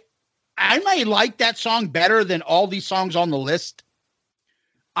why I might like that song better than all these songs on the list,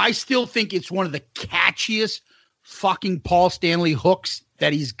 I still think it's one of the catchiest fucking Paul Stanley hooks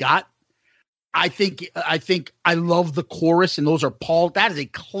that he's got. I think I love the chorus, and that is a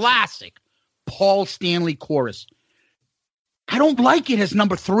classic Paul Stanley chorus. I don't like it as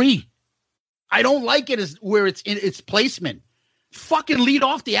number 3. I don't like it as where it's in its placement. Fucking lead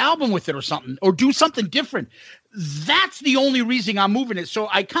off the album with it or something, or do something different. That's the only reason I'm moving it. So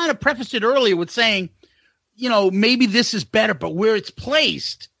I kind of prefaced it earlier with saying, maybe this is better, but where it's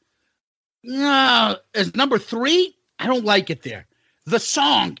placed as number 3, I don't like it there. The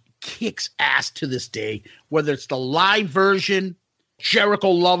song kicks ass to this day, whether it's the live version. Jericho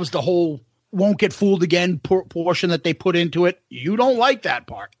loves the whole "Won't Get Fooled Again" portion that they put into it. You don't like that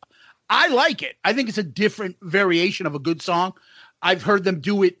part. I like it. I think it's a different variation of a good song. I've heard them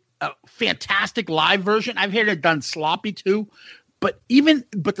do it a fantastic live version. I've heard it done sloppy too, but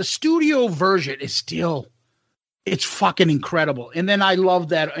the studio version is still, it's fucking incredible. And then I love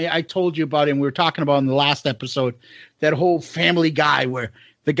that. I told you about it, and we were talking about in the last episode, that whole Family Guy where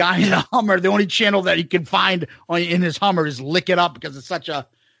the guy in the Hummer, the only channel that he can find in his Hummer is Lick It Up because it's such a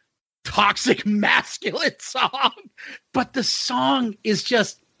toxic, masculine song. But the song is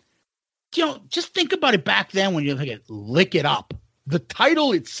just, just think about it back then when you look at Lick It Up. The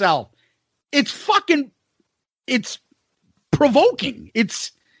title itself, it's provoking.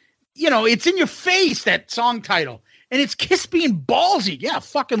 It's in your face, that song title. And it's Kiss being ballsy. Yeah,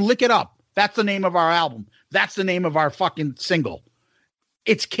 fucking lick it up. That's the name of our album. That's the name of our fucking single.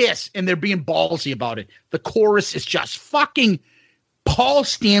 It's Kiss, and they're being ballsy about it. The chorus is just fucking Paul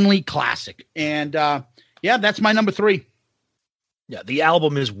Stanley classic. And that's my number 3. Yeah, the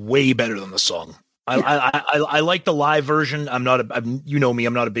album is way better than the song. I like the live version. You know me,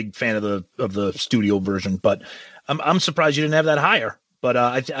 I'm not a big fan of the studio version, but I'm surprised you didn't have that higher. But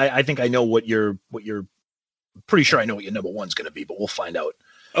I think I know what you're pretty sure I know what your number 1's going to be, but we'll find out.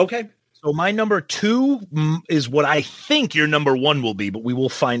 Okay. So my number 2 is what I think your number 1 will be, but we will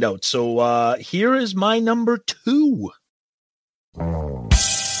find out. So here is my number 2.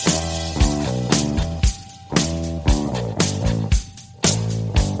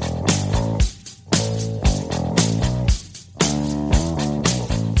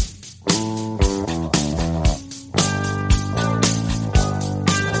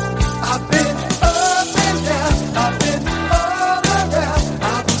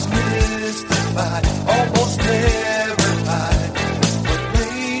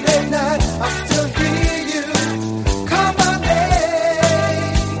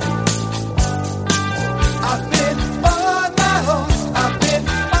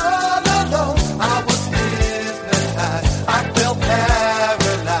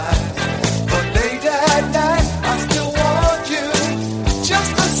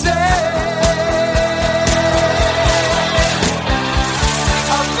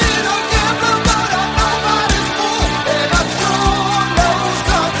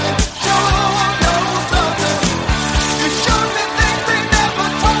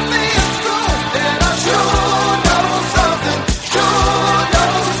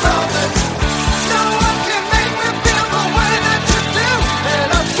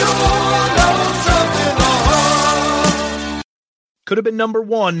 Could have been number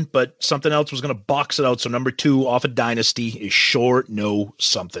 1, but something else was going to box it out. So number 2 off of Dynasty is Sure Know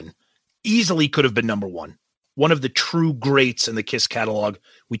Something. Easily could have been number 1. One of the true greats in the Kiss catalog.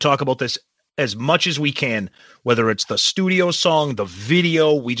 We talk about this as much as we can, whether it's the studio song, the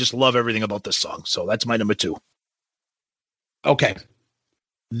video. We just love everything about this song. So that's my number 2. Okay.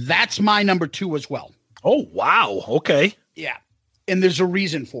 That's my number 2 as well. Oh, wow. Okay. Yeah. And there's a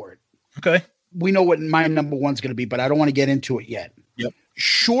reason for it. Okay. We know what my number 1's going to be, but I don't want to get into it yet. Yep.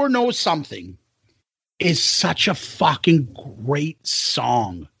 Sure Know Something is such a fucking great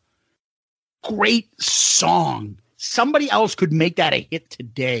song. Great song. Somebody else could make that a hit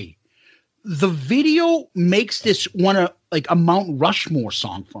today. The video makes this one a Mount Rushmore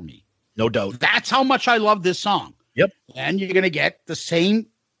song for me. No doubt. That's how much I love this song. Yep. And you're going to get the same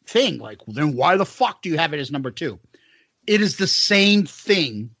thing. Like, well, then why the fuck do you have it as number 2? It is the same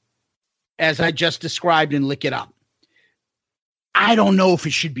thing as I just described in Lick It Up. I don't know if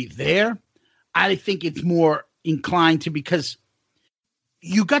it should be there. I think it's more inclined to, because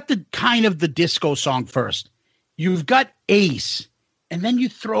you got the kind of the disco song first. You've got Ace, and then you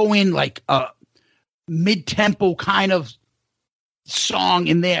throw in like a mid-tempo kind of song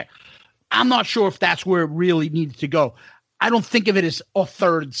in there. I'm not sure if that's where it really needed to go. I don't think of it as a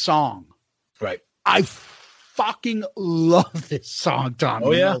third song. Right. I fucking love this song, Tom.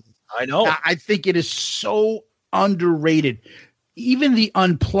 Oh, yeah. I know. I think it is so underrated. Even the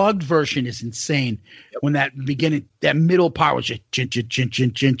unplugged version is insane. Yep. When that beginning, that middle part was just chin, chin, chin,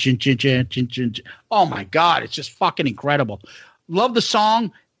 chin, chin, chin, chin, chin, chin, chin. Oh my God, it's just fucking incredible. Love the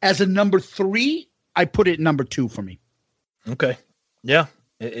song. As a number 3, I put it number 2 for me. Okay. Yeah.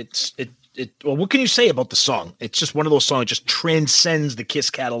 Well, what can you say about the song? It's just one of those songs that just transcends the Kiss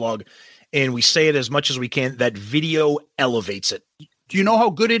catalog. And we say it as much as we can. That video elevates it. Do you know how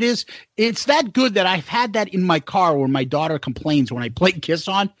good it is? It's that good that I've had that in my car where my daughter complains when I play Kiss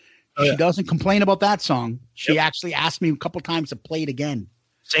on. She doesn't complain about that song. She actually asked me a couple times to play it again.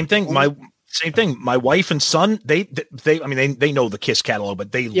 Same thing. My wife and son, they know the Kiss catalog,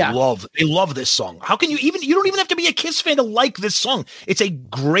 but they love this song. How can you don't even have to be a Kiss fan to like this song. It's a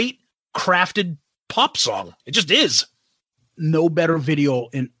great crafted pop song. It just is. No better video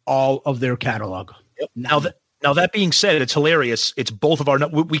in all of their catalog. Yep. Now that being said, it's hilarious. It's both of our.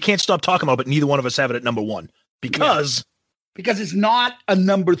 We can't stop talking about it, but neither one of us have it at number 1 because it's not a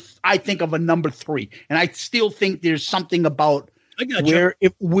number. I think of a number 3, and I still think there's something about where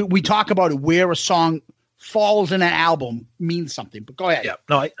if we talk about it, where a song falls in an album means something. But go ahead. Yeah,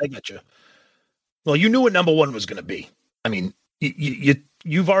 no, I get you. Well, you knew what number 1 was going to be. I mean,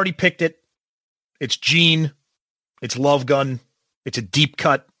 you've already picked it. It's Gene. It's Love Gun. It's a deep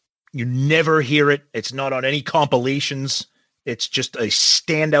cut. You never hear it. It's not on any compilations. It's just a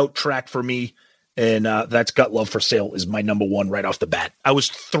standout track for me. And that's Got Love for Sale is my number 1 right off the bat. I was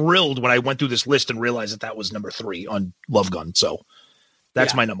thrilled when I went through this list and realized that was number 3 on Love Gun. So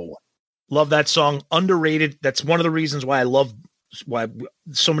that's my number 1. Love that song. Underrated. That's one of the reasons why I love why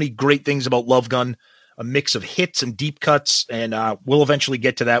so many great things about Love Gun. a mix of hits and deep cuts, and we'll eventually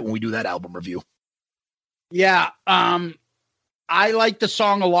get to that when we do that album review. Yeah, I like the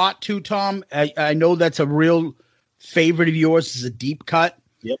song a lot too, Tom. I know that's a real favorite of yours, is a deep cut.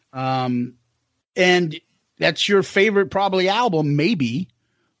 Yep. And that's your favorite probably album, maybe.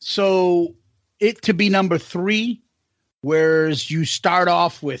 So it to be number 3, whereas you start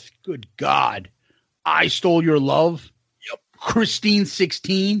off with, good God, I Stole Your Love. Yep. Christine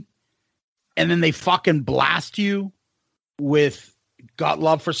 16. And then they fucking blast you with Got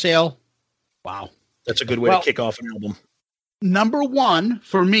Love for Sale. Wow. That's a good way to kick off an album. Number 1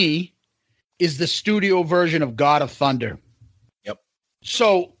 for me is the studio version of God of Thunder. Yep.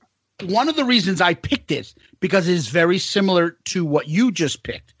 So one of the reasons I picked this, because it is very similar to what you just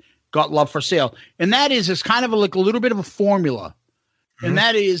picked, Got Love for Sale. And that is, it's kind of like a little bit of a formula. Mm-hmm. And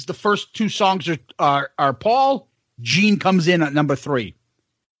that is, the first 2 songs are Paul, Gene comes in at number 3.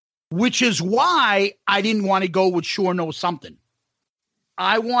 Which is why I didn't want to go with Sure Know Something.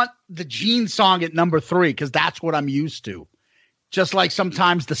 I want the Gene song at number 3 because that's what I'm used to. Just like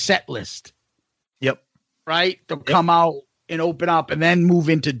sometimes the set list. Yep. Right? They'll come out and open up and then move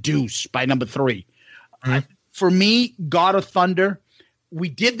into Deuce by number 3. Mm-hmm. For me, God of Thunder, we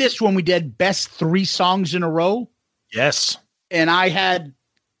did this when we did best 3 songs in a row. Yes. And I had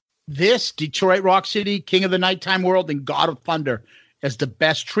this, Detroit Rock City, King of the Nighttime World, and God of Thunder as the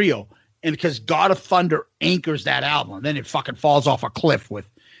best trio. And because God of Thunder anchors that album, and then it fucking falls off a cliff with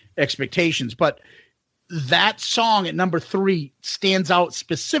Expectations. But that song at number 3 stands out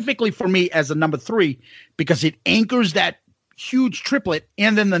specifically for me as a number 3 because it anchors that huge triplet,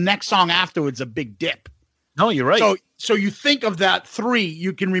 and then the next song afterwards a big dip. No, you're right. So you think of that 3,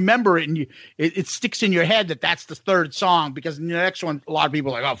 you can remember it, and it sticks in your head that that's the third song, because in the next one, a lot of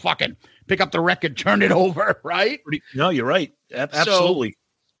people are like, oh, fucking pick up the record, turn it over, right? No, you're right. Absolutely.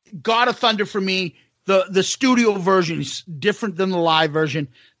 So, God of Thunder for me, the studio version is different than the live version.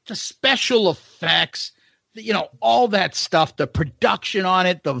 The special effects, all that stuff, the production on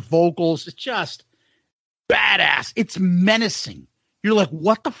it, the vocals, it's just badass. It's menacing. You're like,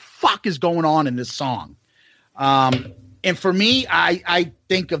 what the fuck is going on in this song? And for me, I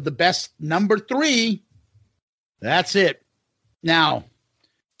think of the best number 3. That's it. Now,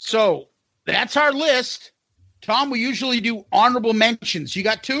 so that's our list. Tom, we usually do honorable mentions. You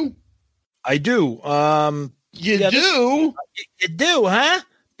got 2? I do. You do? You do, huh?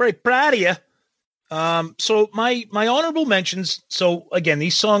 Very proud of you. So my honorable mentions. So again,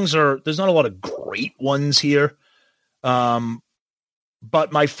 these songs there's not a lot of great ones here.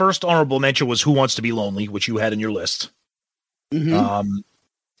 But my first honorable mention was Who Wants to Be Lonely, which you had in your list. Mm-hmm.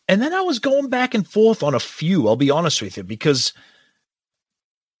 And then I was going back and forth on a few, I'll be honest with you, because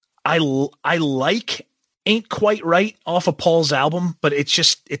I like Ain't Quite Right off of Paul's album, but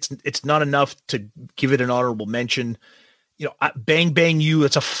it's not enough to give it an honorable mention. Bang Bang You,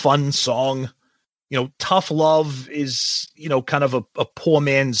 it's a fun song. Tough Love is, kind of a poor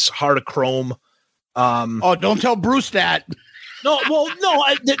man's Heart of Chrome. Don't tell Bruce that. No, well, no,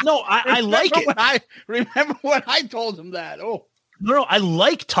 I like it. Remember when I told him that? Oh, no, I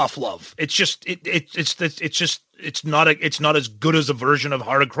like Tough Love. It's just it's not as good as a version of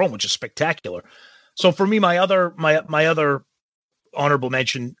Heart of Chrome, which is spectacular. So for me, my other honorable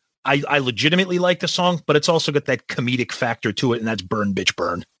mention, I legitimately like the song, but it's also got that comedic factor to it, and that's Burn Bitch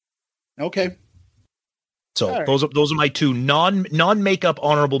Burn. Okay. So right. those are my 2 non-makeup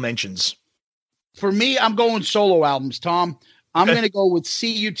honorable mentions. For me, I'm going solo albums, Tom. I'm going to go with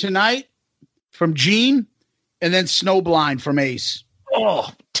See You Tonight from Gene, and then Snowblind from Ace.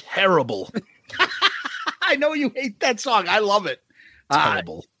 Oh, terrible. I know you hate that song. I love it.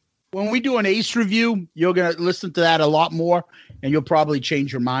 Terrible. When we do an Ace review, you're going to listen to that a lot more, and you'll probably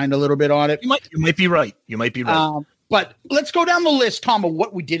change your mind a little bit on it. You might be right. But let's go down the list, Tom, of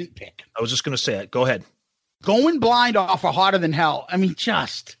what we didn't pick. I was just going to say it. Go ahead. Going Blind off of Hotter Than Hell. I mean, I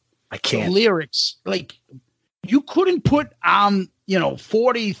can't. The lyrics, like, you couldn't put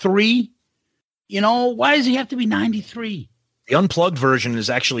 43. Why does he have to be 93? The unplugged version is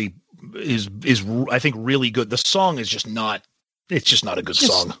actually is I think really good. The song is just not. It's just not a good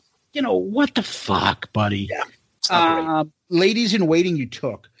song. What the fuck, buddy? Yeah. It's not great. Ladies in Waiting, you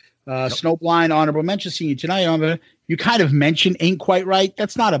took. Snowblind, honorable mention. Seeing You Tonight. You kind of mentioned Ain't Quite Right.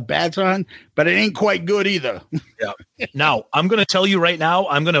 That's not a bad song, but it ain't quite good either. Yeah. Now, I'm going to tell you right now,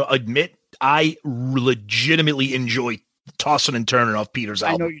 I'm going to admit I legitimately enjoy tossing and turning off Peter's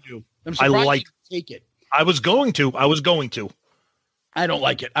album. I know you do. I'm surprised you take it. I was going to. I don't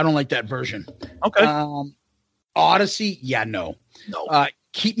like it. I don't like that version. Okay. Odyssey. Yeah, no.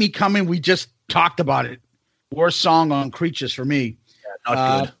 Keep Me Coming. We just talked about it. Worst song on Creatures for me.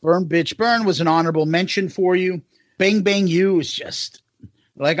 not good. Burn Bitch Burn was an honorable mention for you. Bang Bang You is just,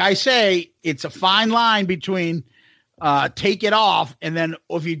 like I say, it's a fine line between Take It Off, and then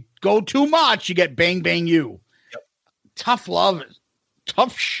if you go too much, you get Bang Bang You. Yep. Tough Love is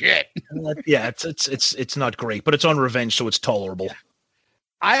tough shit. Yeah, it's not great, but it's on Revenge, so it's tolerable.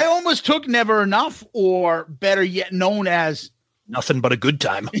 I almost took Never Enough, or better yet known as Nothing But a Good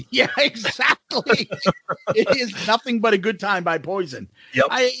Time. Yeah, exactly. It is Nothing But a Good Time by Poison. Yep.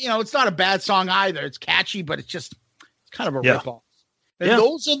 It's not a bad song either. It's catchy, but it's kind of a ripoff. And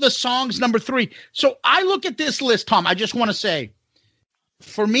those are the songs number 3. So I look at this list, Tom. I just want to say,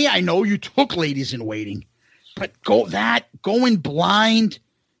 for me, I know you took Ladies in Waiting, but Going Blind,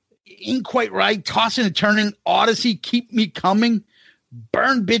 Ain't Quite Right, Tossing and Turning, Odyssey, Keep Me Coming,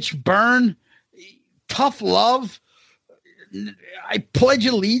 Burn Bitch Burn, Tough Love, I Pledge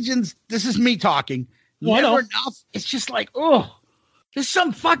Allegiance. This is me talking. Never Enough. It's just like, there's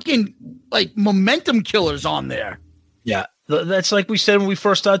some fucking like momentum killers on there. Yeah, that's like we said when we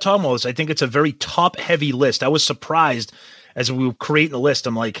first started talking about this. I think it's a very top-heavy list. I was surprised as we were creating the list.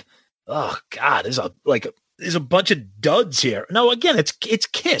 I'm like, oh God, there's a bunch of duds here. No, again, it's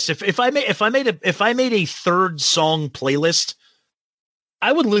Kiss. If I made a third song playlist,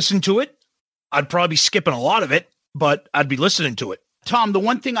 I would listen to it. I'd probably be skipping a lot of it, but I'd be listening to it. Tom, the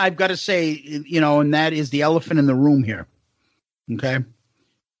one thing I've got to say, and that is the elephant in the room here. Okay.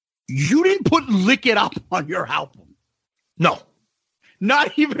 You didn't put Lick It Up on your album. No.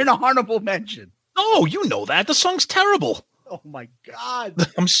 Not even an honorable mention. No, you know that. The song's terrible. Oh, my God.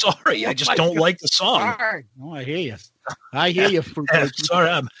 I'm sorry. I just don't like the song. No, I hear you. I hear you. Sorry.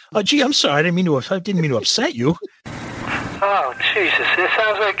 I'm sorry. I didn't mean to upset you. Oh, Jesus. It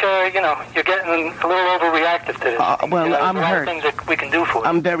sounds like, you're getting a little overreactive to this. I'm hurt. Things that we can do for you.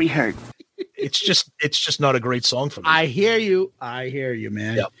 I'm very hurt. It's just not a great song for me. I hear you,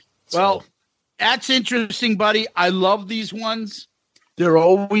 man. Yep. Well, that's interesting, buddy. I love these ones. They're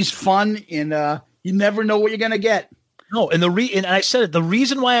always fun, and you never know what you're going to get. No, and and I said it, the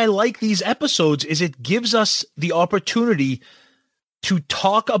reason why I like these episodes is it gives us the opportunity to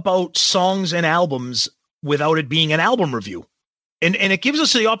talk about songs and albums without it being an album review. And it gives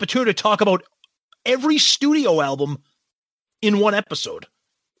us the opportunity to talk about every studio album in one episode.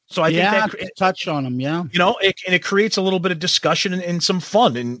 So I think that touch on them. Yeah. It creates a little bit of discussion and some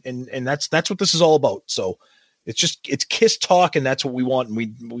fun. And that's what this is all about. So it's Kiss talk, and that's what we want. And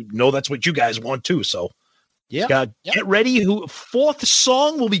we know that's what you guys want too. So get ready. Fourth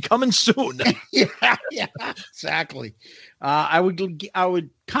song will be coming soon. yeah, exactly. I would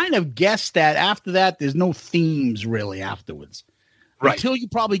kind of guess that after that, there's no themes really afterwards. Right. Until you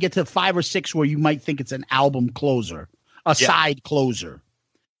probably get to 5 or 6 where you might think it's an album closer, side closer.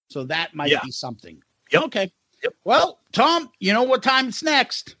 So that might be something. Yep. Okay. Yep. Well, Tom, you know what time it's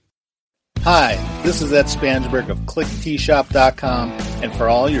next. Hi, this is Ed Spansberg of ClickTshop.com, and for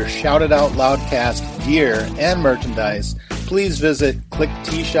all your Shout It Out Loudcast gear and merchandise, please visit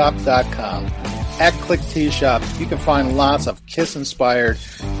ClickTshop.com. At Click T-Shop, you can find lots of Kiss-inspired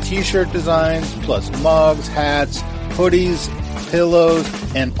t-shirt designs, plus mugs, hats, hoodies,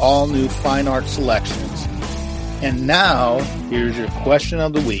 pillows, and all new fine art selections. And now, here's your question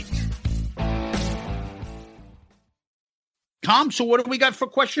of the week. Tom, so what do we got for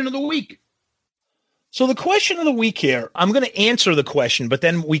question of the week? So the question of the week here, I'm going to answer the question, but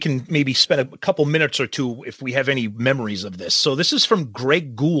then we can maybe spend a couple minutes or two if we have any memories of this. So this is from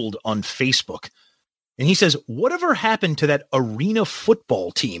Greg Gould on Facebook. And he says, whatever happened to that arena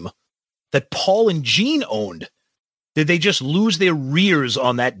football team that Paul and Gene owned? Did they just lose their rears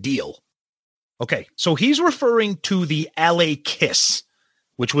on that deal? Okay, so he's referring to the LA Kiss,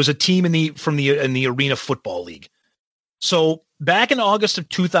 which was a team in the Arena Football League. So back in August of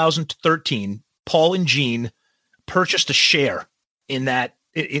 2013, Paul and Gene purchased a share in that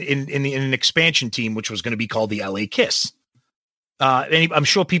in an expansion team, which was going to be called the LA Kiss. And I'm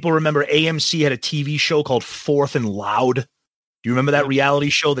sure people remember AMC had a TV show called Fourth and Loud. Do you remember that reality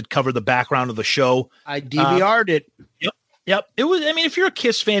show that covered the background of the show? I DVR'd it. Yep. It was. I mean, if you're a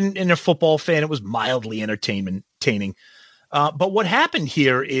Kiss fan and a football fan, it was mildly entertaining. But what happened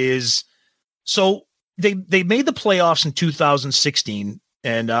here is, so they made the playoffs in 2016,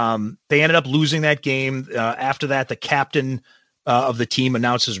 and they ended up losing that game. After that, the captain of the team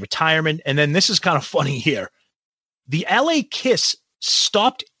announced his retirement, and then this is kind of funny here. The LA Kiss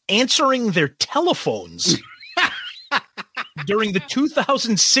stopped answering their telephones during the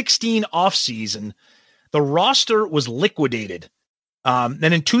 2016 offseason. The roster was liquidated.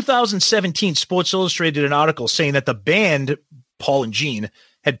 Then in 2017, Sports Illustrated did an article saying that the band, Paul and Gene,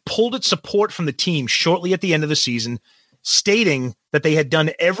 had pulled its support from the team shortly at the end of the season stating that they had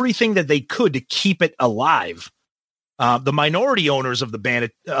done everything that they could to keep it alive. The minority owners of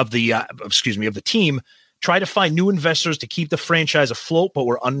the team tried to find new investors to keep the franchise afloat, but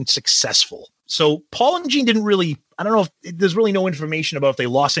were unsuccessful. So Paul and Gene didn't really, I don't know if there's really no information about if they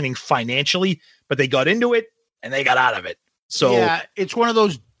lost anything financially, but they got into it and they got out of it. So yeah, it's one of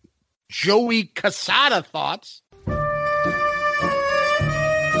those Joey Casada thoughts.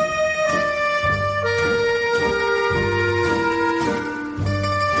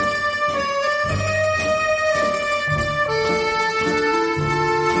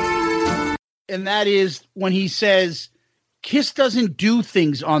 And that is when he says, Kiss doesn't do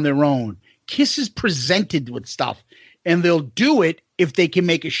things on their own. Kiss is presented with stuff, and they'll do it if they can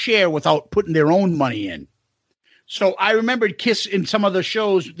make a share without putting their own money in. So I remembered Kiss in some of the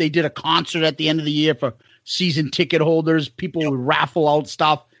shows. They did a concert at the end of the year for season ticket holders. People would raffle out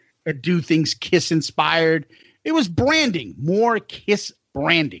stuff and do things Kiss inspired. It was branding, more Kiss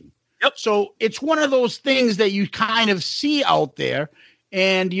branding. Yep. So it's one of those things that you kind of see out there,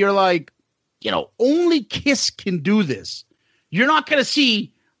 and you're like, only Kiss can do this. You're not going to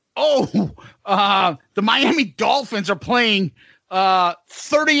see, the Miami Dolphins are playing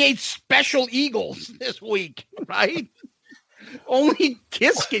 38 Special Eagles this week, right? Only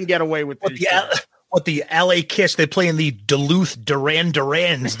Kiss can get away with this. What the LA Kiss, they play in the Duluth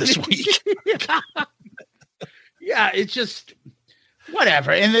Durans this week. Yeah, it's just whatever.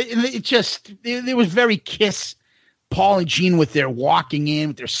 And it was very Kiss. Paul and Gene with their walking in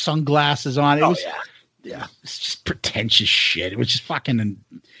with their sunglasses on. It was it's just pretentious shit. It was just fucking.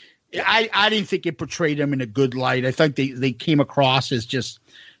 I didn't think it portrayed them in a good light. I think they came across as just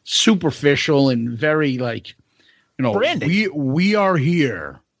superficial and very branding. We are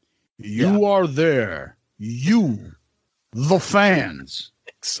here, you are there, you, the fans.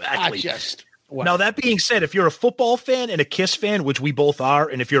 Exactly. Now, that being said, if you're a football fan and a Kiss fan, which we both are,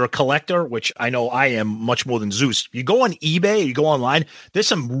 and if you're a collector, which I know I am much more than Zeus, you go on eBay, you go online, there's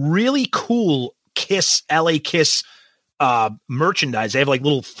some really cool Kiss, LA Kiss merchandise. They have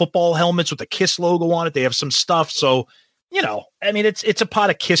little football helmets with the Kiss logo on it. They have some stuff. So, it's a part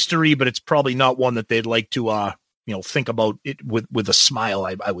of history, but it's probably not one that they'd like to, think about it with a smile,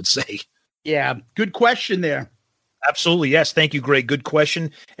 I would say. Yeah. Good question there. Absolutely. Yes. Thank you, Greg. Good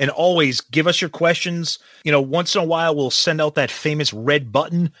question. And always give us your questions. Once in a while, we'll send out that famous red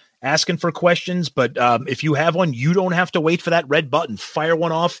button asking for questions. But if you have one, you don't have to wait for that red button. Fire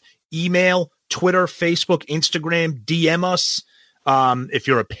one off. Email, Twitter, Facebook, Instagram, DM us. If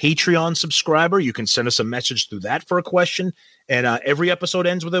you're a Patreon subscriber, you can send us a message through that for a question. And every episode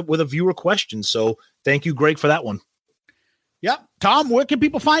ends with a viewer question. So thank you, Greg, for that one. Yeah. Tom, where can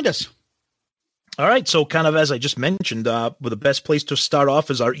people find us? All right, so kind of as I just mentioned, the best place to start off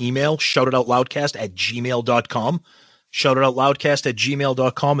is our email, shoutitoutloudcast@gmail.com,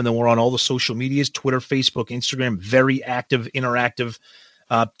 shoutitoutloudcast@gmail.com, and then we're on all the social medias, Twitter, Facebook, Instagram, very active, interactive.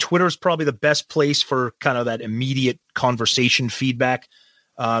 Twitter is probably the best place for kind of that immediate conversation feedback,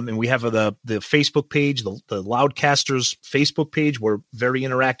 and we have the Facebook page, the Loudcasters Facebook page. We're very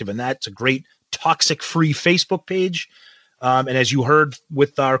interactive in that. It's a great toxic-free Facebook page. And as you heard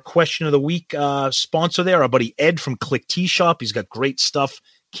with our question of the week sponsor there, our buddy Ed from Click T Shop, he's got great stuff,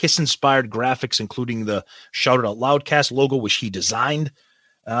 Kiss-inspired graphics, including the Shout It Out Loudcast logo, which he designed.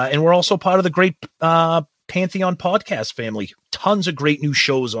 And we're also part of the great Pantheon podcast family. Tons of great new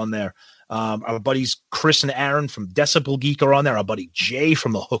shows on there. Our buddies Chris and Aaron from Decibel Geek are on there. Our buddy Jay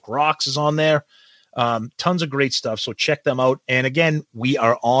from The Hook Rocks is on there. Tons of great stuff, so check them out. And again, we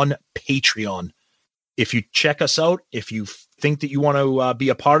are on Patreon. If you check us out, if you think that you want to be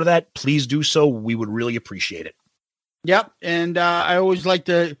a part of that, please do so. We would really appreciate it. Yep. And I always like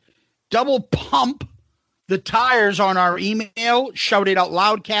to double pump the tires on our email,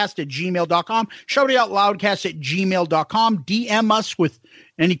 shoutitoutloudcast@gmail.com, shoutitoutloudcast@gmail.com. DM us with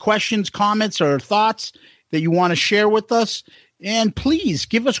any questions, comments, or thoughts that you want to share with us. And please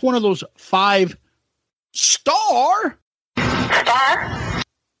give us one of those 5-star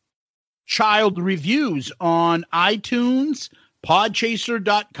child reviews on iTunes,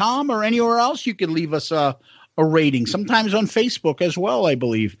 podchaser.com, or anywhere else. You can leave us a rating, sometimes on Facebook as well, I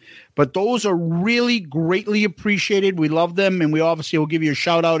believe. But those are really greatly appreciated. We love them, and we obviously will give you a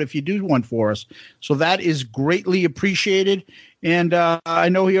shout out if you do one for us. So that is greatly appreciated. And I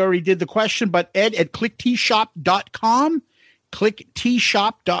know he already did the question, but Ed at clicktshop.com.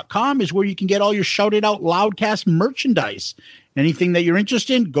 Clicktshop.com is where you can get all your Shout It Out Loudcast merchandise. Anything that you're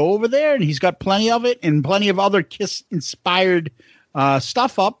interested in, go over there, and he's got plenty of it and plenty of other Kiss-inspired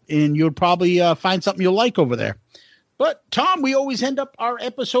stuff up, and you'll probably find something you'll like over there. But, Tom, we always end up our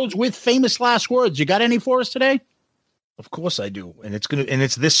episodes with famous last words. You got any for us today? Of course I do. And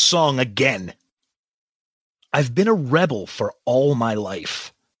it's this song again. I've been a rebel for all my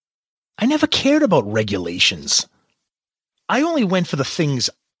life. I never cared about regulations. I only went for the things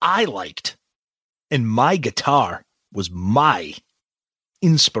I liked. And my guitar was my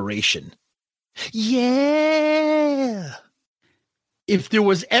inspiration. Yeah. If there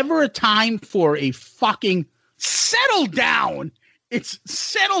was ever a time for a fucking settle down, it's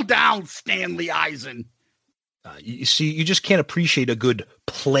settle down, Stanley Eisen. You see, you just can't appreciate a good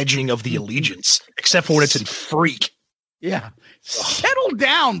pledging of the allegiance, except for when it's in Freak. Yeah. Settle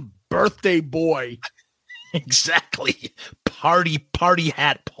down, birthday boy. Exactly. Party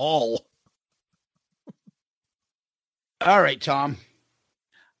hat Paul. All right, Tom.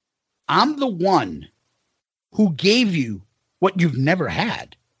 I'm the one who gave you what you've never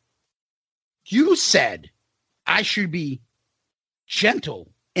had. You said I should be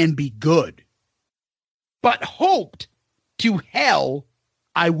gentle and be good, but hoped to hell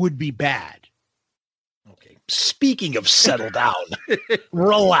I would be bad. Okay. Speaking of settle down,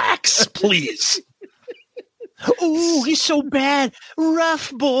 relax, please. Oh, he's so bad.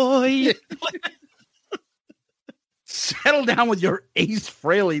 Rough boy. Settle down with your Ace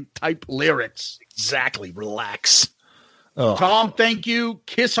Frehley type lyrics. Exactly. Relax. Oh. Tom, thank you.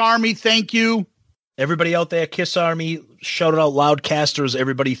 Kiss Army, thank you. Everybody out there, Kiss Army, shout out Loudcasters,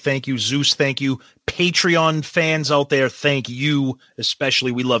 everybody, thank you. Zeus, thank you. Patreon fans out there, thank you.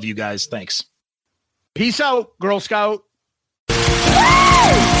 Especially, we love you guys. Thanks. Peace out, Girl Scout. We love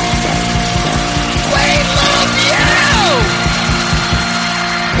you!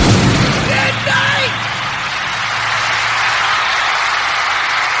 Good night!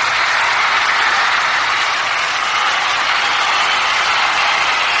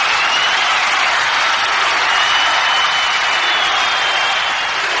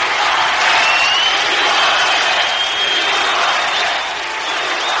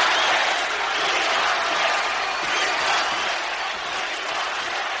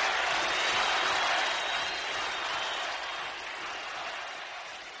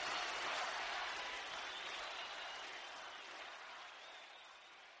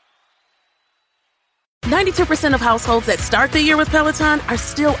 %, of households that start the year with Peloton are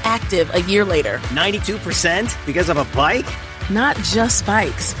still active a year later. 92% because of a bike? Not just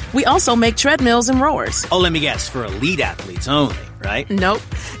bikes. We also make treadmills and rowers. Oh, let me guess, for elite athletes only, right? Nope.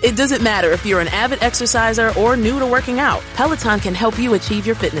 It doesn't matter if you're an avid exerciser or new to working out. Peloton can help you achieve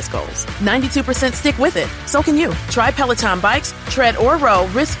your fitness goals. 92% stick with it. So can you. Try Peloton bikes, tread or row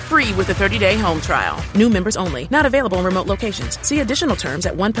risk-free with a 30-day home trial. New members only. Not available in remote locations. See additional terms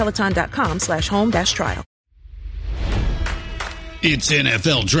at onepeloton.com/home-trial. It's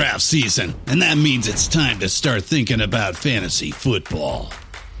NFL draft season, and that means it's time to start thinking about fantasy football.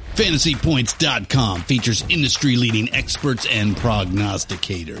 FantasyPoints.com features industry-leading experts and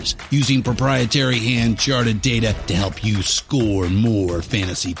prognosticators using proprietary hand-charted data to help you score more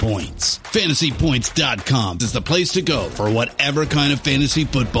fantasy points. FantasyPoints.com is the place to go for whatever kind of fantasy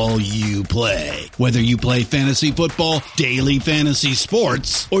football you play. Whether you play fantasy football, daily fantasy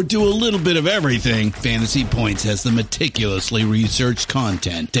sports, or do a little bit of everything, Fantasy Points has the meticulously researched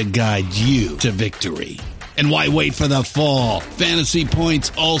content to guide you to victory. And why wait for the fall? Fantasy Points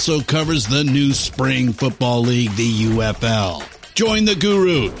also covers the new spring football league, the UFL. Join the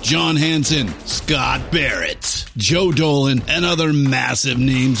guru, John Hansen, Scott Barrett, Joe Dolan, and other massive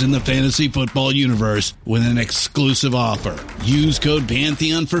names in the fantasy football universe with an exclusive offer. Use code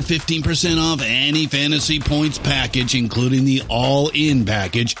Pantheon for 15% off any Fantasy Points package, including the all-in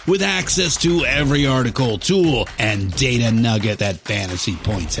package, with access to every article, tool, and data nugget that Fantasy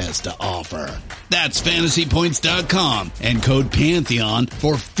Points has to offer. That's FantasyPoints.com and code Pantheon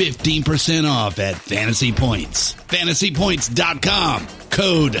for 15% off at Fantasy Points. FantasyPoints.com,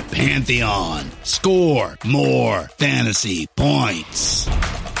 code Pantheon. Score more fantasy points.